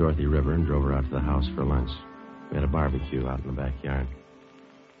policewoman Dorothy River and drove her out to the house for lunch. We had a barbecue out in the backyard.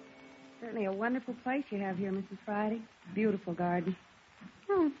 Certainly a wonderful place you have here, Mrs. Friday. Beautiful garden.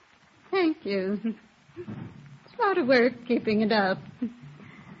 Oh, thank you. It's a lot of work keeping it up.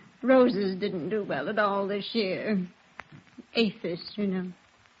 Roses didn't do well at all this year. Aphis, you know.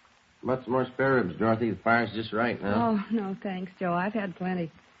 About some more spare ribs, Dorothy. The fire's just right now. Oh, no, thanks, Joe. I've had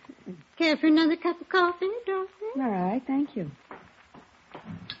plenty. Care for another cup of coffee, Dorothy? All right, thank you.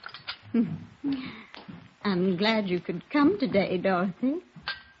 I'm glad you could come today, Dorothy.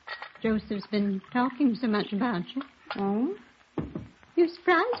 Joseph's been talking so much about you. Oh? You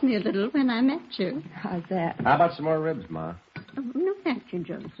surprised me a little when I met you. How's that? How about some more ribs, Ma? Oh, no, thank you,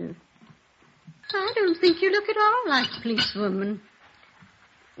 Joseph. I don't think you look at all like a policewoman.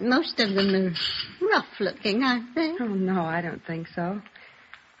 Most of them are rough-looking, aren't they? Oh, no, I don't think so.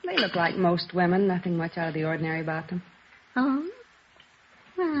 They look like most women. Nothing much out of the ordinary about them. Oh?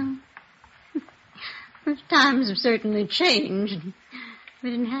 Well, times have certainly changed. We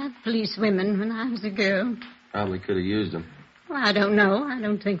didn't have police women when I was a girl. Probably could have used them. Well, I don't know. I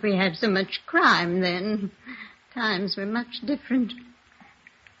don't think we had so much crime then. Times were much different.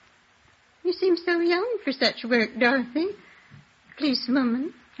 You seem so young for such work, Dorothy.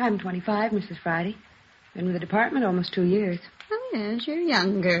 Policewoman. I'm 25, Mrs. Friday. Been with the department almost 2 years. Oh, yes, you're a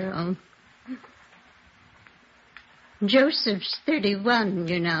young girl. Joseph's 31,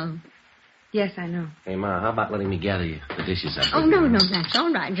 you know. Yes, I know. Hey, Ma, how about letting me gather you the dishes up? Oh, no, that's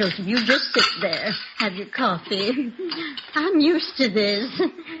all right, Joseph. You just sit there. Have your coffee. I'm used to this.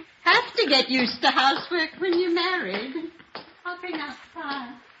 Have to get used to housework when you're married. I'll bring out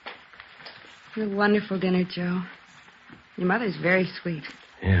pie. A wonderful dinner, Joe. Your mother's very sweet.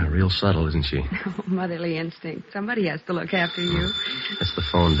 Yeah, real subtle, isn't she? Oh, motherly instinct. Somebody has to look after you. That's the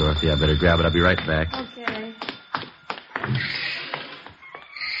phone, Dorothy. I better grab it. I'll be right back. Okay.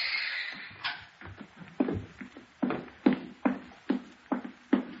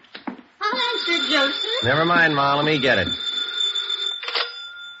 I'll answer, Joseph. Never mind, Ma. Let me get it.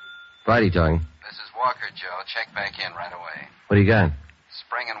 Friday talking. This is Walker, Joe. Check back in right away. What do you got?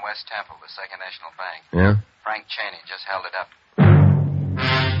 Spring and West Temple, the Second National Bank. Yeah? Frank Cheney just held it up.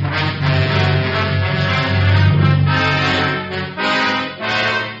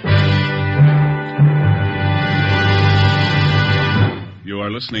 You are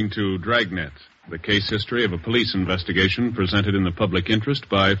listening to Dragnet, the case history of a police investigation presented in the public interest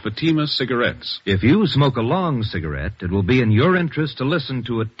by Fatima Cigarettes. If you smoke a long cigarette, it will be in your interest to listen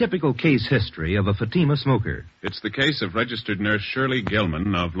to a typical case history of a Fatima smoker. It's the case of registered nurse Shirley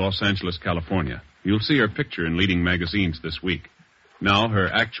Gelman of Los Angeles, California. You'll see her picture in leading magazines this week. Now, her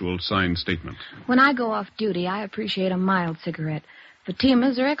actual signed statement. When I go off duty, I appreciate a mild cigarette.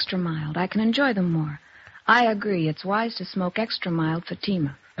 Fatimas are extra mild. I can enjoy them more. I agree. It's wise to smoke extra mild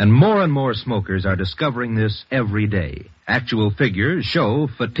Fatima. And more smokers are discovering this every day. Actual figures show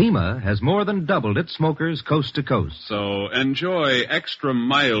Fatima has more than doubled its smokers coast to coast. So enjoy extra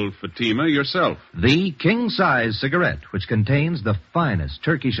mild Fatima yourself. The king-size cigarette, which contains the finest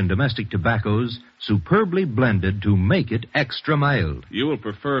Turkish and domestic tobaccos superbly blended to make it extra mild. You will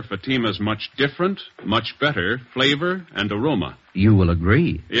prefer Fatima's much different, much better flavor and aroma. You will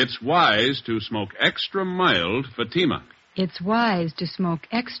agree. It's wise to smoke extra mild Fatima. It's wise to smoke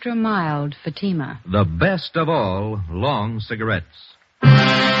extra mild Fatima. The best of all long cigarettes.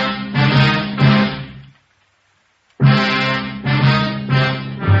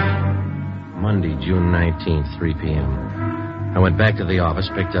 Monday, June 19th, 3 p.m. I went back to the office,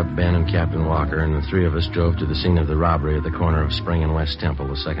 picked up Ben and Captain Walker, and the three of us drove to the scene of the robbery at the corner of Spring and West Temple,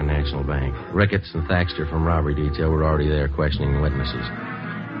 the Second National Bank. Ricketts and Thaxter from robbery detail were already there questioning witnesses.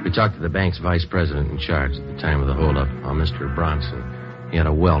 We talked to the bank's vice president in charge at the time of the holdup, Mr. Bronson. He had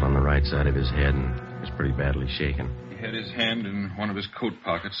a welt on the right side of his head and was pretty badly shaken. He had his hand in one of his coat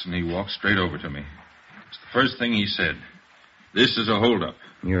pockets, and he walked straight over to me. It's the first thing he said. This is a holdup.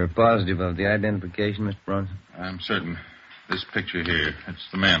 You're positive of the identification, Mr. Bronson? I'm certain. This picture here, it's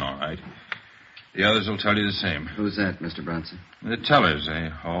the man, all right. The others will tell you the same. Who's that, Mr. Bronson? The tellers,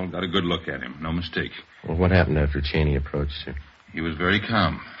 they all got a good look at him. No mistake. Well, what happened after Cheney approached you? He was very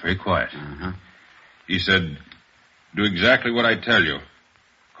calm, very quiet. Uh-huh. He said, do exactly what I tell you.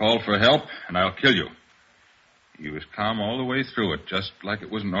 Call for help, and I'll kill you. He was calm all the way through it, just like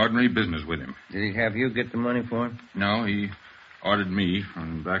it was an ordinary business with him. Did he have you get the money for him? No, he ordered me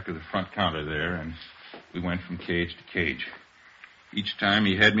from back of the front counter there, and we went from cage to cage. Each time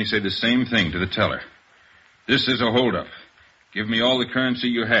he had me say the same thing to the teller. This is a holdup. Give me all the currency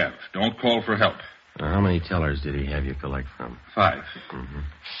you have. Don't call for help. How many tellers did he have you collect from? 5. Mm-hmm.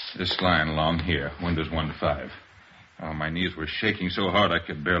 This line along here, windows 1 to 5. Oh, my knees were shaking so hard I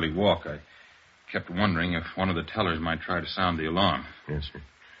could barely walk. I kept wondering if one of the tellers might try to sound the alarm. Yes, sir.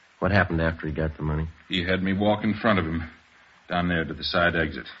 What happened after he got the money? He had me walk in front of him, down there to the side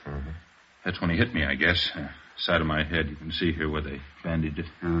exit. Mm-hmm. That's when he hit me, I guess. Side of my head. You can see here where they bandaged it.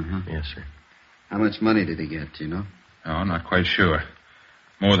 Yes, sir. How much money did he get, do you know? Oh, not quite sure.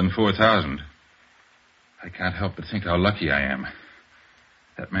 More than 4,000. I can't help but think how lucky I am.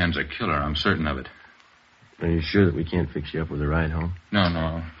 That man's a killer, I'm certain of it. Are you sure that we can't fix you up with a ride home? No,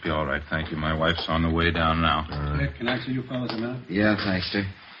 I'll be all right, thank you. My wife's on the way down now. Hey, can I see you fellas a minute? Yeah, thanks, sir.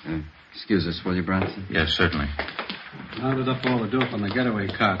 Excuse us, will you, Bronson? Yes, certainly. Rounded up all the dope on the getaway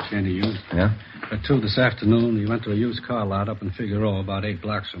car Cheney used. Yeah? At 2 this afternoon, he went to a used car lot up in Figueroa, about 8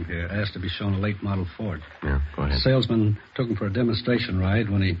 blocks from here. Asked to be shown a late model Ford. Yeah, go ahead. The salesman took him for a demonstration ride.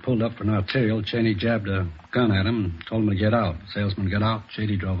 When he pulled up for an arterial, Cheney jabbed a gun at him and told him to get out. The salesman got out.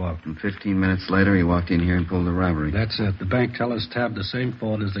 Shady drove off. And 15 minutes later, he walked in here and pulled the robbery. That's it. The bank tellers tabbed the same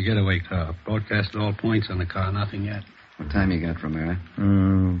Ford as the getaway car. Broadcasted all points on the car. Nothing yet. What time you got from there?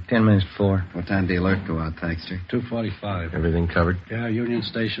 10 minutes before. What time did the alert go out, Thaxter? 2:45. Everything covered? Yeah, Union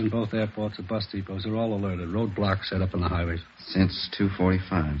Station, both airports, the bus depots are all alerted. Roadblocks set up on the highways. Since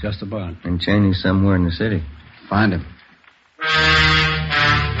 2:45. Just about. And Cheney's somewhere in the city. Find him.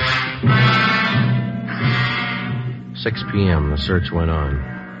 6 p.m., the search went on.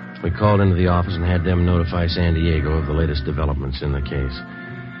 We called into the office and had them notify San Diego of the latest developments in the case.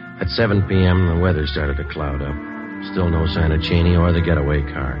 At 7 p.m., the weather started to cloud up. Still no sign of Cheney or the getaway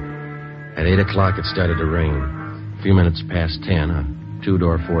car. At 8 o'clock, it started to rain. A few minutes past 10, a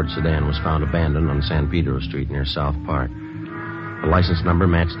 2-door Ford sedan was found abandoned on San Pedro Street near South Park. The license number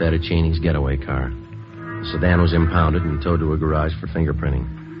matched that of Cheney's getaway car. The sedan was impounded and towed to a garage for fingerprinting.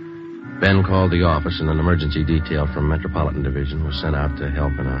 Ben called the office, and an emergency detail from Metropolitan Division was sent out to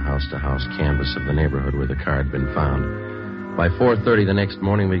help in a house-to-house canvass of the neighborhood where the car had been found. By 4:30 the next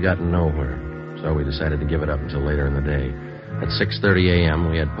morning, we'd gotten nowhere. So we decided to give it up until later in the day. At 6:30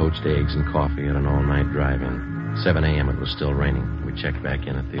 a.m., we had poached eggs and coffee at an all-night drive-in. 7 a.m., it was still raining. We checked back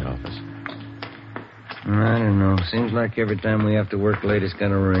in at the office. I don't know. Seems like every time we have to work late, it's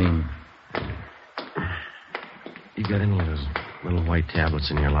going to rain. You got any of those little white tablets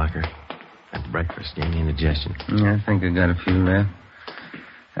in your locker? At breakfast, gave me indigestion. Yeah, I think I got a few left.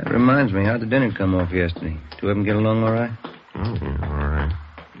 That reminds me, how'd the dinner come off yesterday? 2 of them get along all right? Oh, yeah, all right.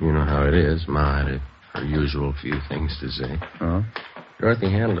 You know how it is. Ma had her usual few things to say. Oh?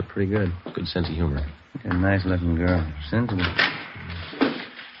 Dorothy handled it pretty good. Good sense of humor. A nice-looking girl. Sensible.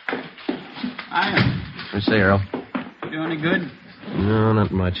 Hiya. What'd you say, Earl? Do any good? No,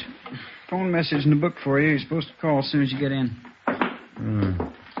 not much. Phone message in the book for you. You're supposed to call as soon as you get in.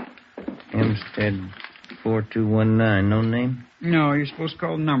 Hempstead 4219. No name? No, you're supposed to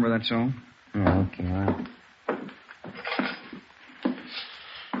call the number, that's all. Oh, okay, all right.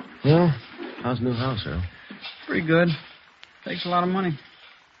 Well, how's the new house, Earl? Pretty good. Takes a lot of money.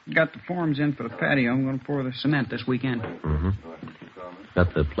 Got the forms in for the patio. I'm going to pour the cement this weekend. Mm-hmm.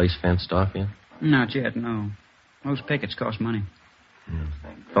 Got the place fenced off yet? Not yet, no. Those pickets cost money. Yeah.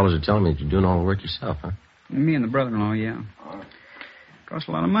 Fellas are telling me that you're doing all the work yourself, huh? Me and the brother-in-law, yeah. Costs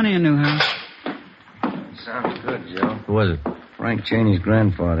a lot of money, a new house. Sounds good, Joe. Who was it? Frank Cheney's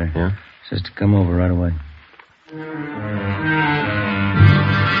grandfather. Yeah? Says to come over right away.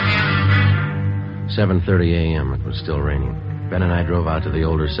 7:30 a.m. It was still raining. Ben and I drove out to the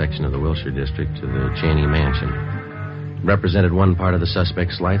older section of the Wilshire district to the Cheney mansion. It represented one part of the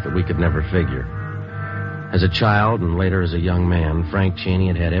suspect's life that we could never figure. As a child and later as a young man, Frank Cheney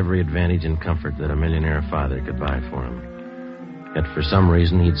had had every advantage and comfort that a millionaire father could buy for him. Yet for some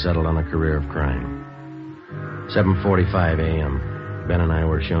reason, he'd settled on a career of crime. 7:45 a.m. Ben and I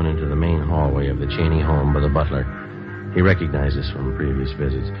were shown into the main hallway of the Cheney home by the butler. He recognized us from previous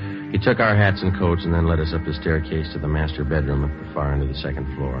visits. He took our hats and coats and then led us up the staircase to the master bedroom at the far end of the second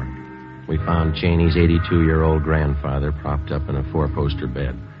floor. We found Cheney's 82-year-old grandfather propped up in a 4-poster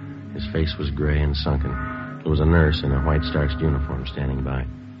bed. His face was gray and sunken. There was a nurse in a white starched uniform standing by.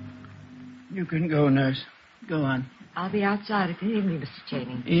 You can go, nurse. Go on. I'll be outside if you need me, Mr.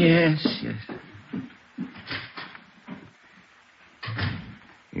 Cheney. Yes, yes.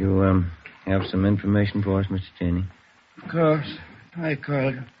 You, have some information for us, Mr. Cheney? Of course. Hi,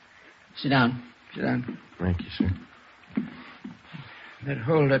 Carl. Sit down. Sit down. Thank you, sir. That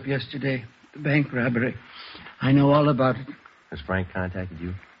hold-up yesterday, the bank robbery. I know all about it. Has Frank contacted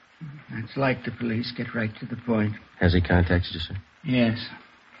you? It's like the police. Get right to the point. Has he contacted you, sir? Yes.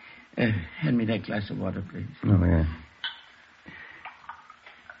 Hand me that glass of water, please. Oh, yeah.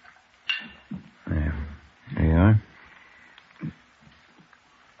 There you are.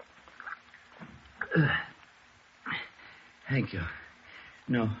 Thank you.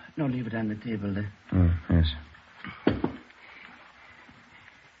 No, leave it on the table there. Oh, yes.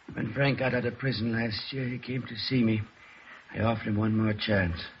 When Frank got out of prison last year, he came to see me. I offered him one more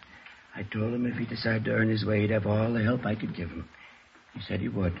chance. I told him if he decided to earn his way, he'd have all the help I could give him. He said he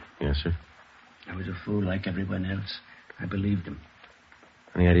would. Yes, sir. I was a fool like everyone else. I believed him.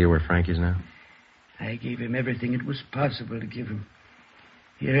 Any idea where Frank is now? I gave him everything it was possible to give him.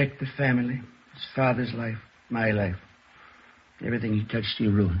 He wrecked the family, his father's life, my life. Everything he touched, he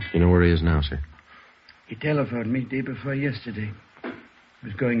ruined. You know where he is now, sir? He telephoned me day before yesterday. He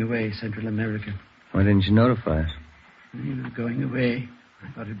was going away, Central America. Why didn't you notify us? He was going away.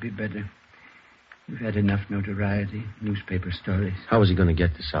 I thought it'd be better. We've had enough notoriety, newspaper stories. How is he going to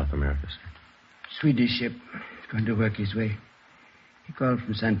get to South America, sir? Swedish ship. He's going to work his way. He called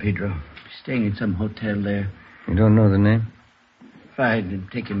from San Pedro. He's staying in some hotel there. You don't know the name? Find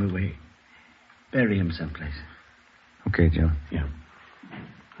and take him away. Bury him someplace. Okay, Joe. Yeah.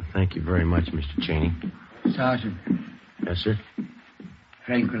 Well, thank you very much, Mr. Cheney. Sergeant. Yes, sir?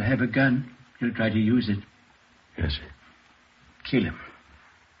 Frank will have a gun. He'll try to use it. Yes, sir. Kill him.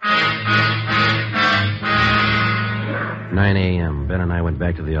 9 a.m. Ben and I went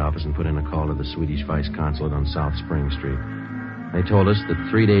back to the office and put in a call to the Swedish vice consulate on South Spring Street. They told us that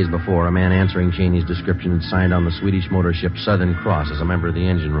 3 days before, a man answering Cheney's description had signed on the Swedish motor ship Southern Cross as a member of the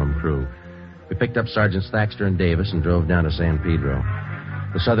engine room crew. We picked up Sergeants Thaxter and Davis and drove down to San Pedro.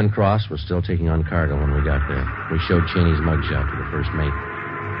 The Southern Cross was still taking on cargo when we got there. We showed Cheney's mugshot to the first mate.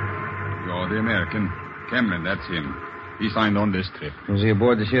 You're the American. Cameron, that's him. He signed on this trip. Is he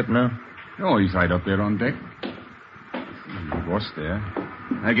aboard the ship now? Oh, he's right up there on deck. He was there.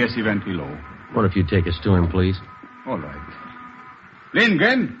 I guess he went below. What if you take us to him, please? All right.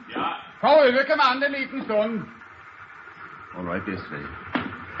 Lindgren! Ja? Kom över kommand en liten stund. All right, this way.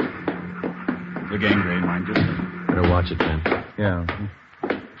 The gangway, mind you. Better watch it, Ben. Yeah.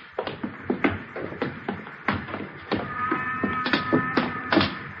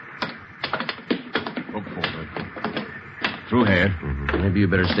 Look forward. Through here. Mm-hmm. Maybe you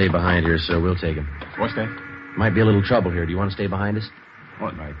better stay behind here, sir. We'll take him. What's that? Might be a little trouble here. Do you want to stay behind us?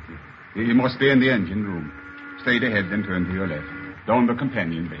 All right. You must stay in the engine room. Stay ahead, then turn to your left. Down the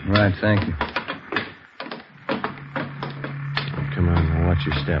companion bay. Right, thank you. Come on, now watch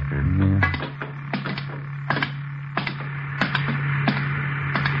your step here. Yeah.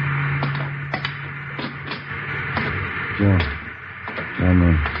 Joe. I'm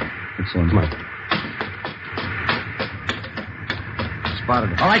in. It's in. Come on. Spotted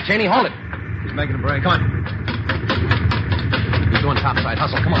him. All right, Cheney, hold it. He's making a break. Come on. He's doing topside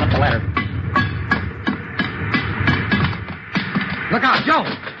hustle. Come on up the ladder. Look out, Joe!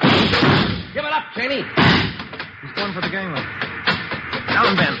 Give it up, Cheney. He's going for the gangway.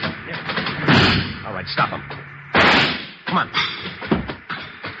 Down, Ben. Yeah. All right, stop him. Come on.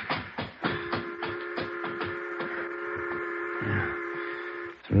 Yeah.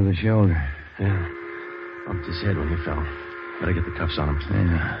 Through the shoulder. Yeah. Bumped his head when he fell. Better get the cuffs on him.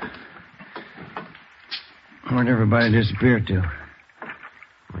 Yeah. Where'd everybody disappear to?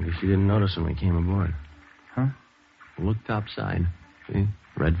 I guess you didn't notice when we came aboard. Huh? Look topside. See?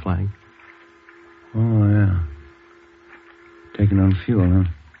 Red flag. Oh, yeah. Taking on fuel, huh?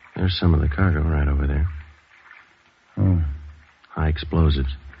 There's some of the cargo right over there. Oh. High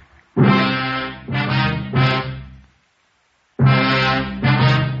explosives. The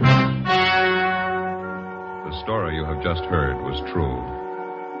story you have just heard was true.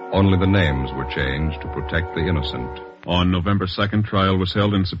 Only the names were changed to protect the innocent. On November 2nd, trial was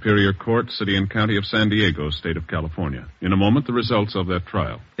held in Superior Court, City and County of San Diego, State of California. In a moment, the results of that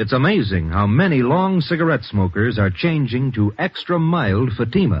trial. It's amazing how many long cigarette smokers are changing to extra mild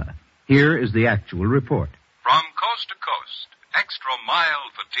Fatima. Here is the actual report. From coast to coast, Extra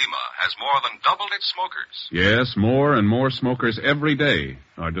Mild Fatima has more than doubled its smokers. Yes, more and more smokers every day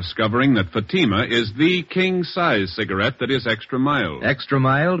are discovering that Fatima is the king-size cigarette that is extra mild. Extra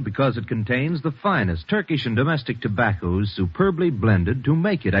mild because it contains the finest Turkish and domestic tobaccos superbly blended to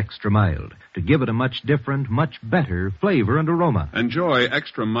make it extra mild, to give it a much different, much better flavor and aroma. Enjoy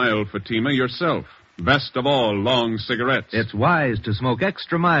Extra Mild Fatima yourself. Best of all, long cigarettes. It's wise to smoke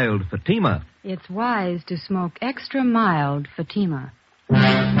extra mild Fatima. It's wise to smoke extra mild Fatima.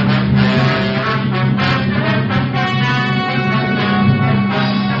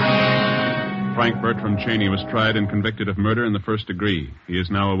 Frank Bertram Cheney was tried and convicted of murder in the first degree. He is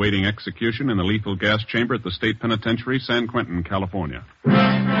now awaiting execution in the lethal gas chamber at the State Penitentiary, San Quentin, California.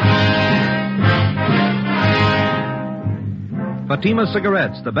 Fatima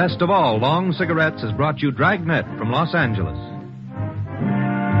Cigarettes, the best of all long cigarettes, has brought you Dragnet from Los Angeles.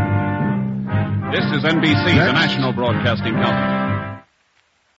 This is NBC, the national broadcasting company.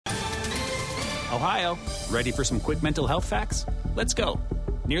 Ohio, ready for some quick mental health facts? Let's go.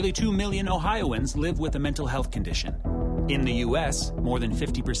 Nearly 2 million Ohioans live with a mental health condition. In the U.S., more than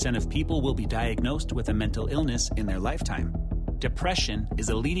 50% of people will be diagnosed with a mental illness in their lifetime. Depression is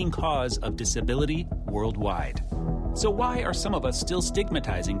a leading cause of disability worldwide. So why are some of us still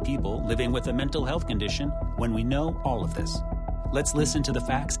stigmatizing people living with a mental health condition when we know all of this? Let's listen to the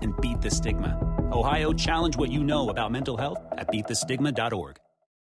facts and beat the stigma. Ohio, challenge what you know about mental health at beatthestigma.org.